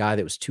sent in the guy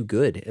that was too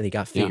good and he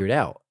got figured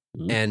out.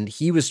 Mm-hmm. And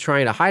he was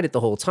trying to hide it the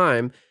whole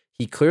time.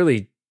 He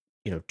clearly,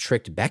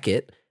 tricked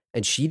Beckett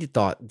and she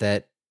thought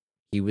that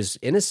he was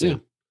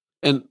innocent.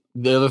 Yeah. And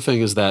the other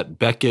thing is that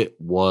Beckett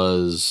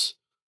was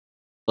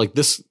like,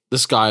 this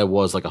guy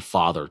was like a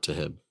father to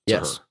him, to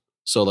her.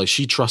 So like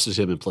she trusted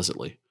him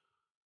implicitly.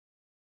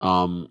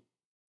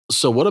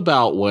 So what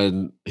about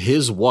when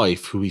his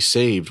wife, who he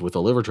saved with a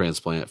liver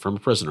transplant from a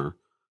prisoner,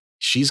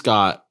 she's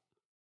got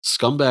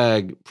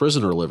scumbag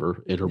prisoner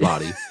liver in her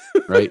body,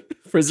 right?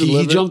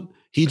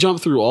 He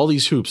jumped through all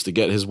these hoops to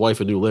get his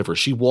wife a new liver.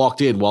 She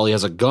walked in while he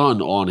has a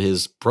gun on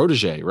his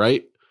protege,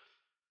 right?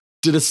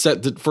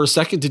 For a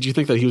second, did you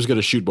think that he was going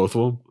to shoot both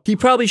of them? He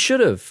probably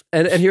should have.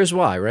 And here's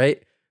why,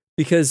 right?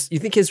 Because you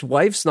think his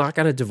wife's not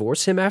going to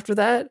divorce him after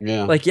that?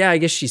 Yeah. Like, yeah, I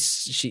guess he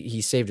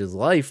saved his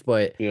life,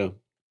 but yeah.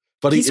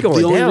 But he's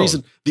going down.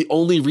 The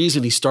only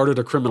reason he started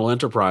a criminal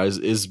enterprise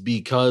is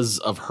because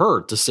of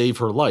her, to save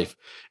her life.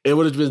 It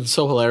would have been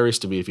so hilarious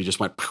to me if he just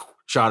went,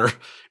 shot her,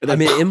 and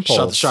then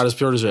impulse. shot his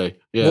protege.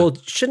 Yeah. Well,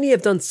 shouldn't he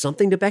have done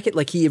something to Beckett?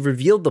 Like he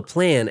revealed the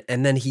plan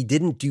and then he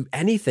didn't do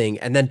anything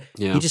and then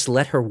he just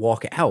let her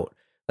walk out.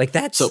 Like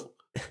that's so.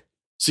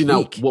 See,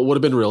 now what would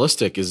have been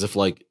realistic is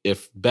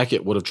if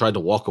Beckett would have tried to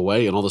walk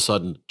away and all of a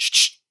sudden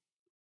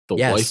the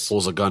wife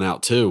pulls a gun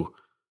out too.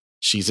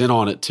 She's in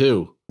on it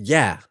too.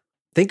 Yeah.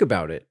 Think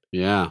about it.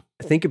 Yeah.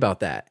 Think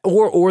about that.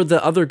 Or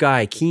the other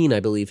guy, Keen,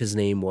 I believe his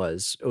name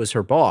was. It was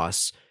her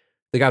boss,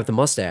 the guy with the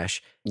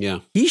mustache. Yeah.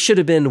 He should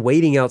have been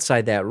waiting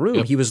outside that room.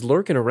 Yep. He was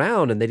lurking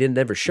around and they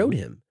never showed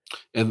him.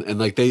 And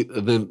like they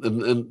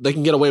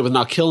can get away with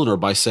not killing her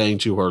by saying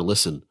to her,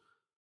 listen,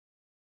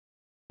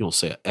 you don't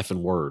say an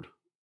effing word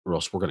or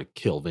else we're going to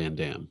kill Van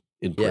Damme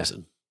in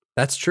prison.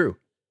 That's true.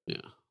 Yeah.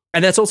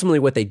 And that's ultimately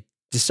what they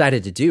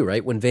decided to do,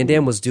 right? When Van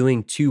Damme was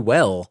doing too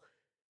well.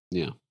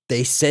 Yeah.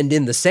 They send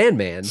in the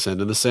Sandman.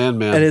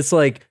 And it's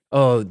like,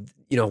 oh, this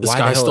why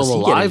guy's the hell still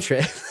alive?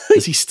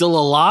 Is he still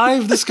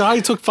alive? This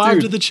guy took 5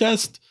 to the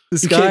chest.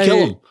 This guy can't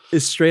kill him.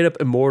 Is straight up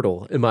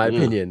immortal, in my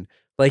opinion.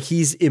 Like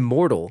he's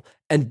immortal.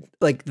 And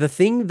like the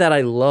thing that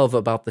I love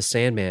about the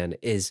Sandman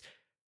is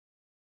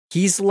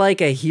he's like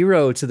a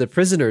hero to the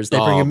prisoners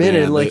that bring him in,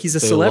 and like he's a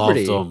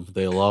celebrity.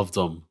 They loved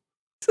him.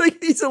 It's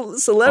like he's a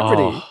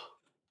celebrity.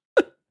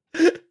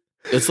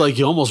 It's like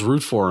you almost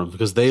root for him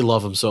because they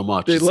love him so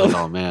much. It's like,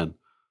 oh man.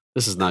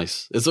 This is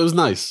nice. It was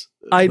nice.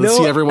 I know. To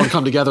see everyone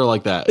come together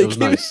like that. It was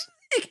nice.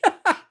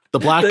 The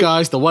black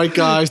guys, the white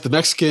guys, the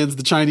Mexicans,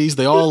 the Chinese,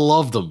 they all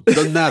loved them. It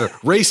doesn't matter.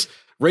 Race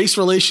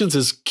relations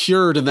is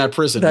cured in that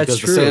prison because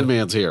the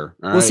Sandman's here.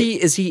 All right?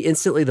 Is he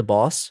instantly the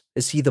boss?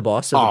 Is he the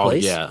boss of the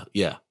place?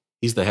 Yeah.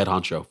 He's the head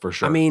honcho for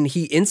sure. I mean,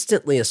 he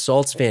instantly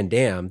assaults Van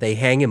Damme. They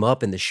hang him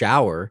up in the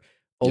shower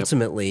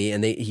ultimately,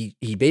 and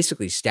he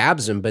basically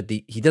stabs him, but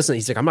he doesn't.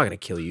 He's like, I'm not going to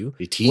kill you.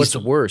 He teased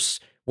him. Worse?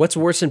 What's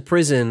worse in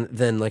prison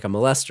than like a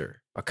molester?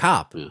 A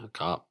cop. Yeah, a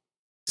cop.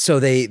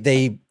 So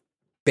they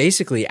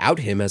basically out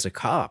him as a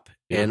cop,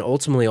 and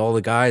ultimately all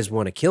the guys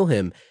want to kill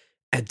him.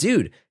 And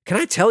dude, can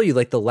I tell you,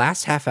 like the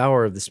last half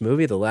hour of this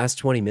movie, the last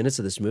 20 minutes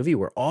of this movie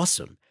were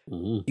awesome.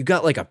 Mm-hmm. You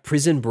got like a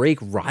prison break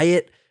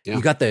riot. Yeah.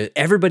 You got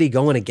everybody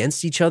going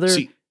against each other.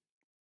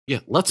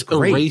 Let's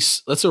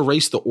erase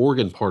the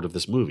organ part of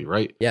this movie,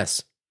 right?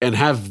 Yes. And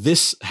have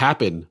this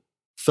happen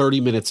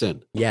 30 minutes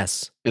in.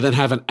 Yes. And then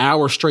have an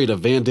hour straight of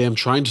Van Damme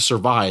trying to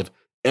survive,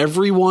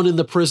 everyone in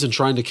the prison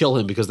trying to kill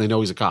him because they know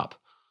he's a cop.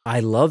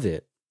 I love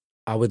it.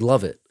 I would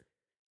love it.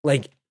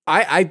 Like,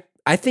 I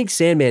think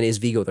Sandman is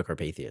Vigo the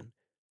Carpathian.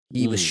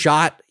 He was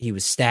shot. He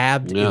was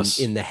stabbed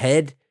in the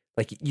head.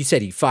 Like you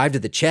said, he 5 to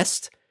the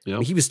chest. Yep. I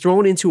mean, he was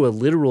thrown into a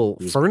literal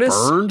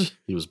furnace.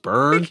 He was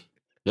burned.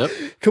 Yep.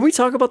 Can we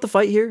talk about the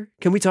fight here?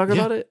 Can we talk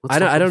about it?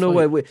 I don't know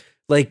what.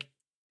 Like,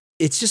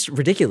 it's just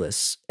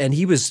ridiculous. And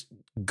he was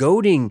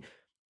goading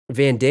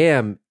Van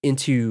Damme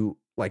into,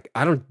 like,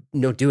 I don't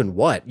know, doing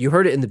what? You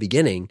heard it in the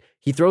beginning.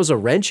 He throws a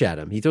wrench at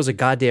him. He throws a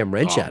goddamn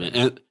wrench at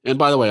him. And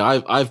by the way,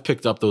 I've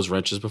picked up those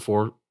wrenches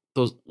before.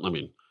 Those, I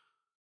mean,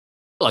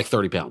 like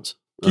 30 pounds.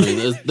 I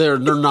mean, they're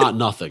not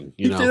nothing.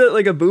 You know, do that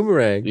like a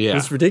boomerang. Yeah,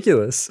 it's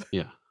ridiculous.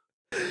 Yeah.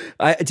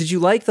 Did you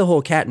like the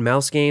whole cat and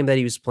mouse game that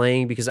he was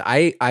playing? Because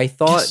I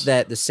thought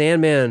that the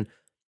Sandman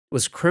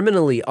was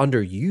criminally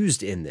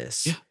underused in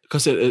this. Yeah,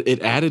 because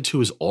it added to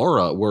his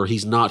aura where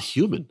he's not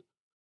human.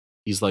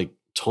 He's like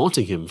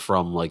taunting him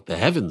from like the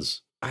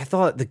heavens. I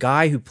thought the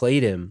guy who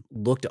played him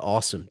looked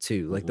awesome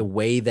too. Like the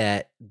way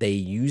that they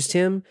used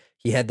him.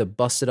 He had the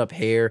busted up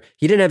hair.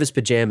 He didn't have his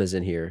pajamas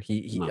in here.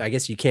 No. I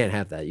guess you can't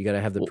have that. You got to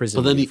have the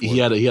prison. But then he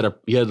had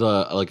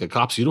like a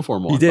cop's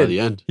uniform on by the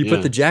end. He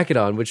put the jacket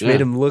on, which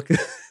made him look it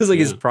was like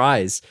his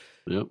prize.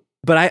 Yep.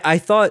 But I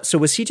thought, so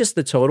was he just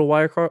the total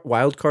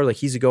wild card? Like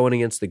he's going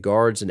against the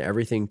guards and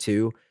everything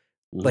too.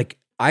 Like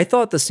I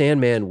thought the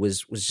Sandman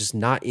was just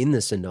not in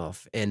this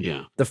enough.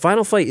 And the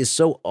final fight is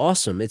so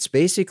awesome. It's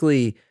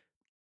basically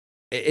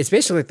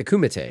like the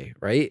Kumite,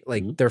 right?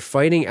 Like they're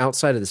fighting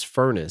outside of this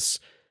furnace,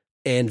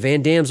 and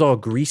Van Damme's all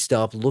greased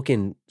up,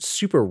 looking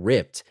super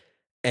ripped.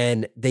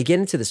 And they get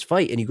into this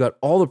fight, and you got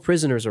all the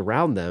prisoners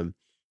around them.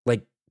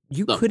 Like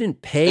you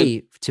couldn't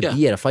pay to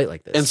be at a fight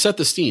like this. And set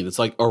the scene. It's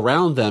like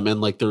around them, and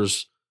like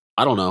there's,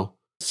 I don't know,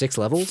 6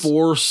 levels,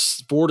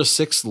 4 to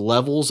 6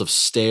 levels of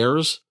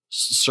stairs,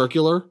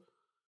 circular,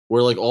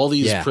 where like all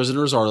these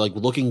prisoners are like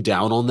looking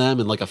down on them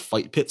in like a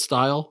fight pit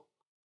style.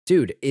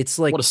 Dude, it's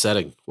like, what a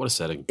setting. What a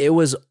setting. It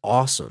was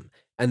awesome.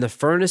 And the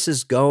furnace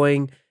is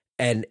going,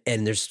 and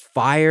there's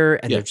fire,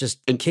 and they're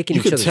just kicking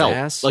each other's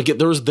ass. Like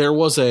there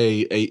was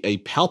a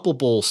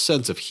palpable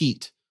sense of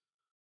heat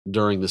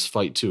during this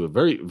fight too. A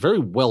very, very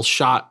well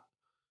shot.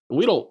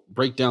 We don't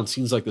break down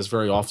scenes like this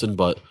very often,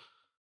 but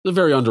it's a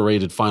very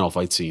underrated final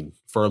fight scene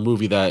for a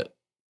movie that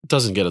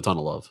doesn't get a ton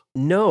of love.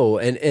 No,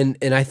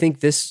 and I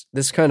think this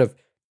kind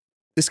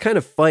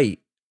of fight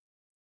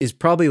is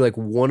probably like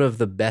one of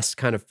the best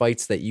kind of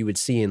fights that you would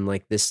see in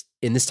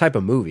this type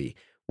of movie,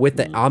 with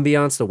the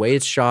ambiance, the way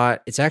it's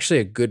shot. It's actually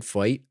a good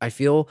fight, I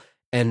feel.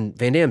 And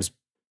Van Damme's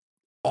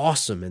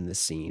awesome in this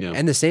scene.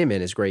 And the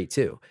Sandman is great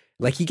too.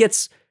 Like he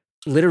gets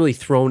literally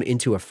thrown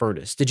into a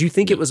furnace. Did you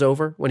think it was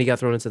over when he got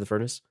thrown into the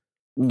furnace?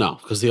 No,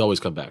 because they always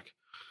come back.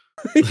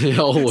 They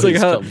always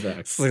come back.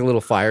 It's like a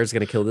little fire is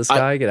going to kill this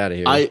guy. Get out of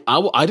here.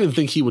 I didn't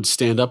think he would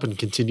stand up and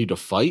continue to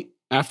fight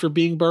after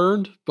being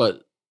burned,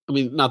 but I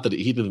mean, not that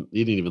he didn't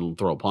even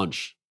throw a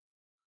punch.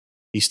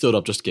 He stood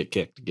up just to get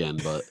kicked again,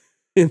 but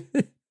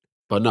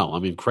but no, I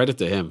mean, credit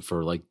to him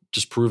for like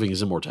just proving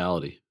his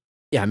immortality.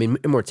 Yeah, I mean,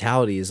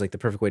 immortality is like the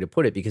perfect way to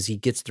put it, because he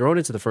gets thrown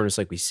into the furnace,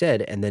 like we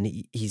said, and then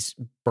he's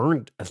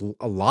burned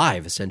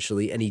alive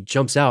essentially, and he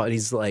jumps out and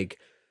he's like,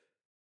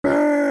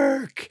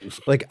 Berk!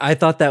 Like, I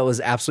thought that was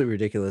absolutely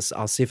ridiculous.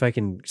 I'll see if I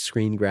can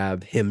screen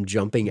grab him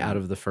jumping out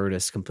of the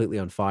furnace completely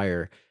on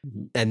fire.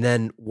 And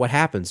then what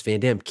happens? Van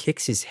Damme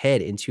kicks his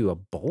head into a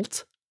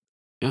bolt.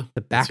 Yeah.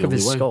 The back of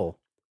his skull.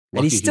 Lucky,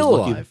 and he's still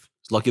alive.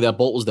 He's lucky that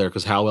bolt was there,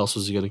 because how else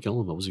was he going to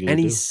kill him? What was he going to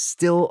do? And he's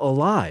still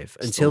alive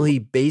until he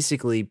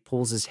basically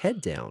pulls his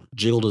head down.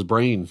 Jiggled his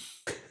brain.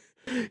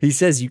 He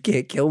says, "You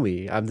can't kill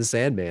me. I'm the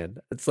Sandman."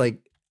 It's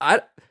like,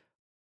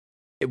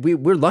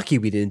 we're lucky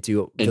we didn't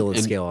do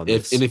villain scale on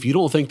this. And if you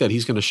don't think that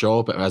he's going to show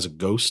up as a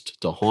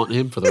ghost to haunt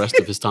him for the rest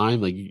of his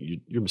time, like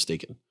you're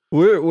mistaken.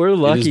 We're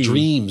lucky. In his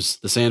dreams,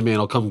 the Sandman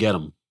will come get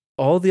him.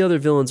 All the other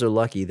villains are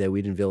lucky that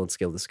we didn't villain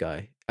scale this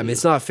guy. I mean,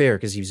 it's not fair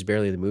because he was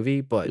barely in the movie,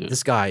 but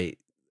this guy, I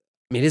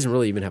mean, he doesn't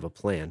really even have a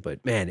plan.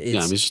 But man,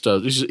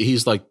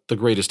 he's like the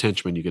greatest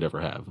henchman you could ever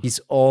have. He's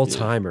all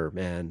timer,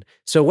 man.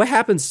 So what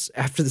happens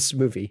after this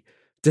movie?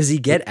 Does he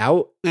get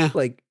out?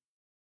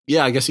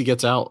 Yeah, I guess he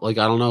gets out. Like,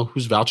 I don't know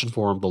who's vouching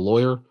for him, the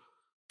lawyer,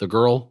 the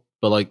girl.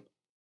 But like,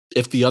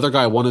 if the other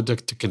guy wanted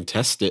to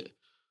contest it,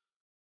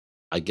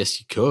 I guess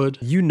he could.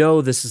 You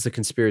know, this is the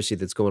conspiracy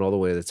that's going all the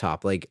way to the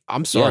top. Like,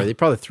 I'm sorry, they're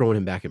probably throwing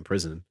him back in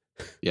prison.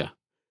 Yeah.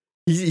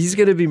 He's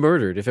going to be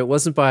murdered. If it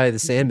wasn't by the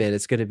Sandman,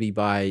 it's going to be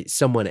by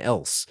someone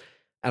else.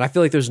 And I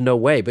feel like there's no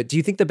way. But do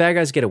you think the bad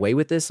guys get away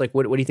with this? Like,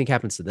 what do you think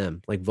happens to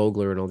them? Like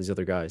Vogler and all these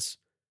other guys?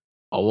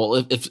 Oh,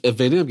 well, if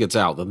Van Damme gets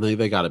out, then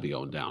they got to be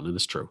going down, and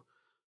it's true.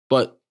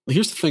 But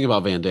here's the thing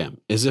about Van Damme,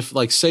 is if,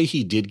 like, say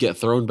he did get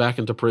thrown back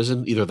into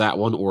prison, either that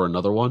one or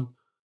another one,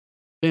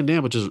 Van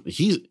Damme,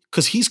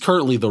 he's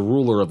currently the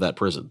ruler of that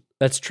prison.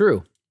 That's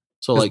true.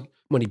 So, like,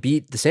 when he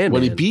beat the Sandman.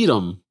 When he beat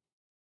him,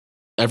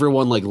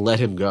 everyone, like, let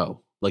him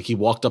go. Like, he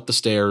walked up the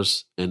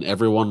stairs, and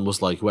everyone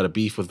was like, who had a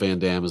beef with Van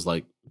Damme, is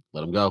like,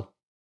 let him go.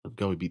 Let him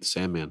go. He beat the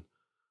Sandman.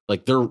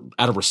 Like, they're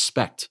out of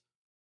respect.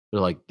 They're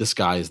like, this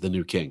guy is the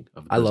new king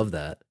of the prison. I love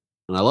that.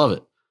 And I love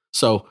it.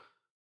 So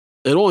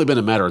it'd only been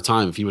a matter of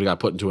time if he would have got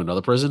put into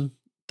another prison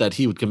that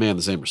he would command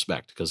the same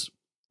respect, because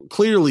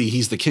clearly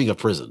he's the king of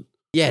prison.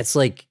 Yeah, it's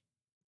like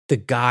the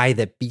guy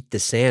that beat the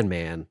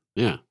Sandman.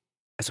 Yeah.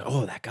 I said,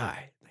 oh, that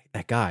guy.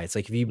 It's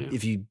like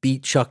if you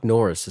beat Chuck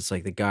Norris, it's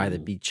like the guy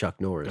that beat Chuck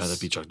Norris. The guy that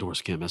beat Chuck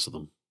Norris, can't mess with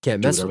him.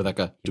 Can't mess with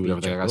him. Do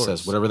whatever that guy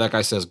says. Whatever that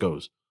guy says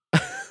goes.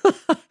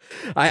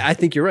 I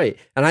think you're right.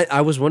 And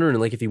I was wondering,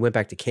 like, if he went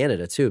back to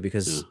Canada too,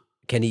 because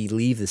can he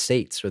leave the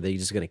States, or are they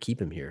just going to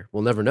keep him here?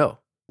 We'll never know.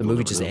 The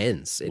movie just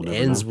ends. It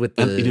ends with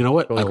the. And you know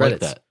what? I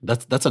credits. like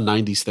that. That's a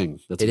 90s thing.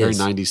 That's a very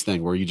 90s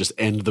thing where you just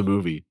end the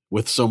movie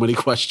with so many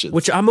questions.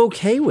 Which I'm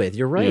okay with.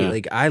 You're right. Yeah.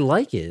 Like, I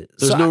like it.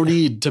 There's no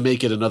need to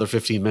make it another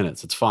 15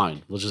 minutes. It's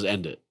fine. We'll just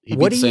end it. He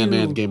beat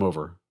Sandman, game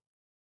over.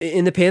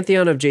 In the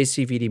pantheon of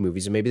JCVD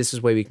movies, and maybe this is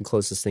the way we can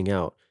close this thing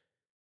out,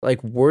 like,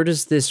 where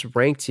does this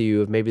rank to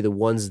you of maybe the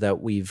ones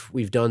that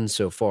we've done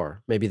so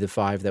far? Maybe the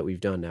 5 that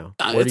we've done now.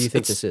 Where do you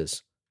think this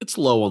is? It's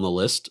low on the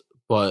list,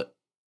 but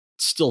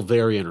still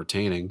very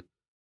entertaining.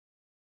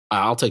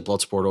 I'll take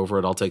Bloodsport over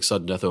it. I'll take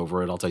Sudden Death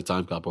over it. I'll take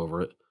Time Cop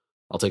over it.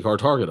 I'll take Hard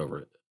Target over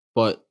it.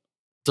 But it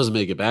doesn't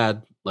make it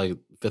bad. Like,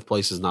 5th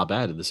place is not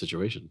bad in this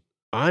situation.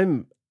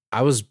 I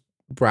was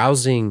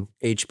browsing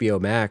HBO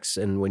Max,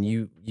 and when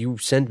you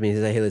sent me,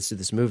 hey, let's do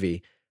this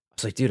movie, I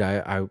was like, dude,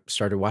 I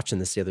started watching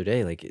this the other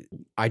day. Like,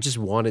 I just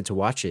wanted to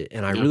watch it,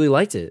 and I really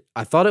liked it.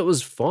 I thought it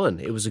was fun.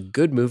 It was a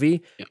good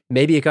movie. Yeah.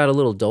 Maybe it got a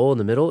little dull in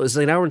the middle. It was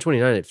like an hour and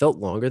 29. It felt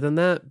longer than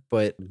that,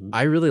 but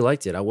I really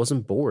liked it. I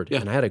wasn't bored,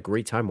 and I had a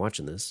great time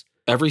watching this.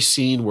 Every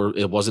scene where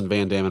it wasn't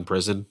Van Damme in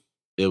prison,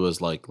 it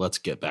was like, let's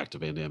get back to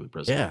Van Damme in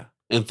prison. Yeah.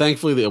 And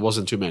thankfully, it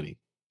wasn't too many.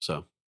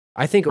 So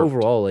I think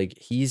overall, like,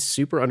 he's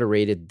super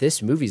underrated.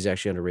 This movie's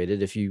actually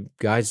underrated. If you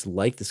guys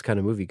like this kind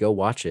of movie, go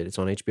watch it. It's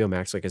on HBO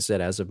Max, like I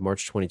said, as of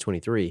March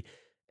 2023.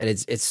 And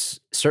it's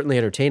certainly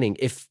entertaining,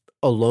 if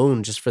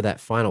alone just for that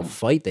final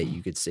fight that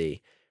you could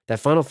see. That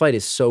final fight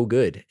is so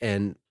good.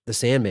 And the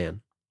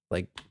Sandman,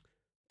 like,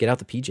 get out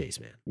the PJs,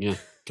 man. Yeah.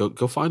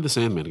 Go find the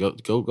Sandman.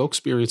 Go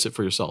experience it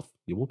for yourself.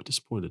 You won't be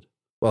disappointed.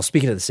 Well,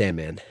 speaking of the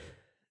Sandman,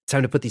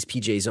 time to put these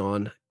PJs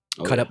on,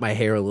 cut up my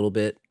hair a little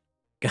bit,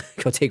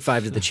 go take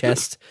 5 to the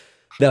chest.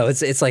 No,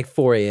 it's like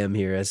 4 a.m.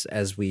 here,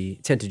 as we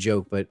tend to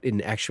joke, but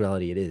in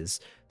actuality it is.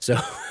 So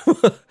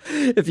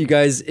if you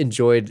guys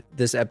enjoyed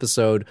this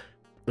episode,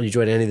 or you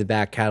enjoyed any of the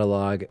back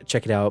catalog,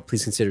 check it out.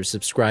 Please consider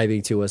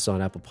subscribing to us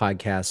on Apple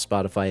Podcasts,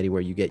 Spotify,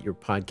 anywhere you get your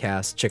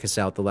podcasts. Check us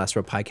out,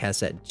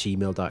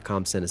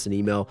 thelastropodcast@gmail.com. Send us an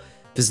email.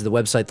 Visit the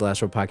website,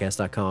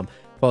 thelastropodcast.com.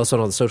 Follow us on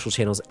all the social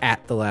channels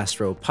at The Last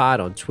Row Pod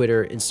on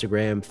Twitter,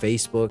 Instagram,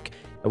 Facebook.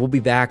 And we'll be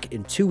back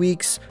in 2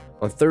 weeks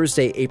on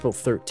Thursday, April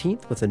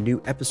 13th with a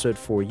new episode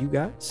for you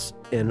guys.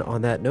 And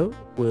on that note,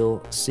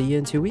 we'll see you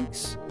in 2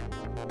 weeks.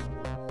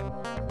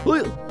 Do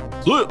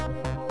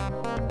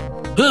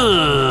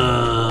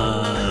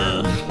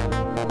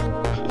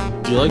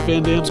you like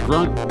Van Damme's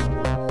grunt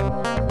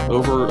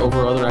over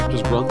other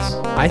actors' grunts?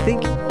 I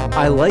think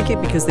I like it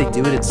because they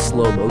do it in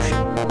slow motion.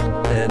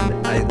 And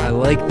I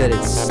like that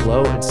it's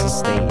slow and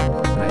sustained.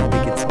 And I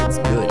think it's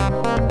good.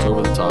 It's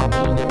over the top.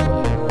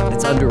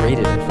 It's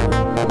underrated, I feel,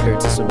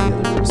 compared to so many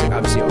other movies. Like,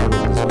 obviously, Arnold is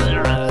like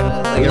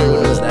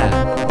everyone knows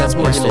that. That's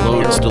more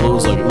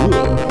Stallone's like, ooh.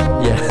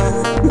 Yeah.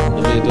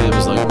 And Van Damme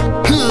is like,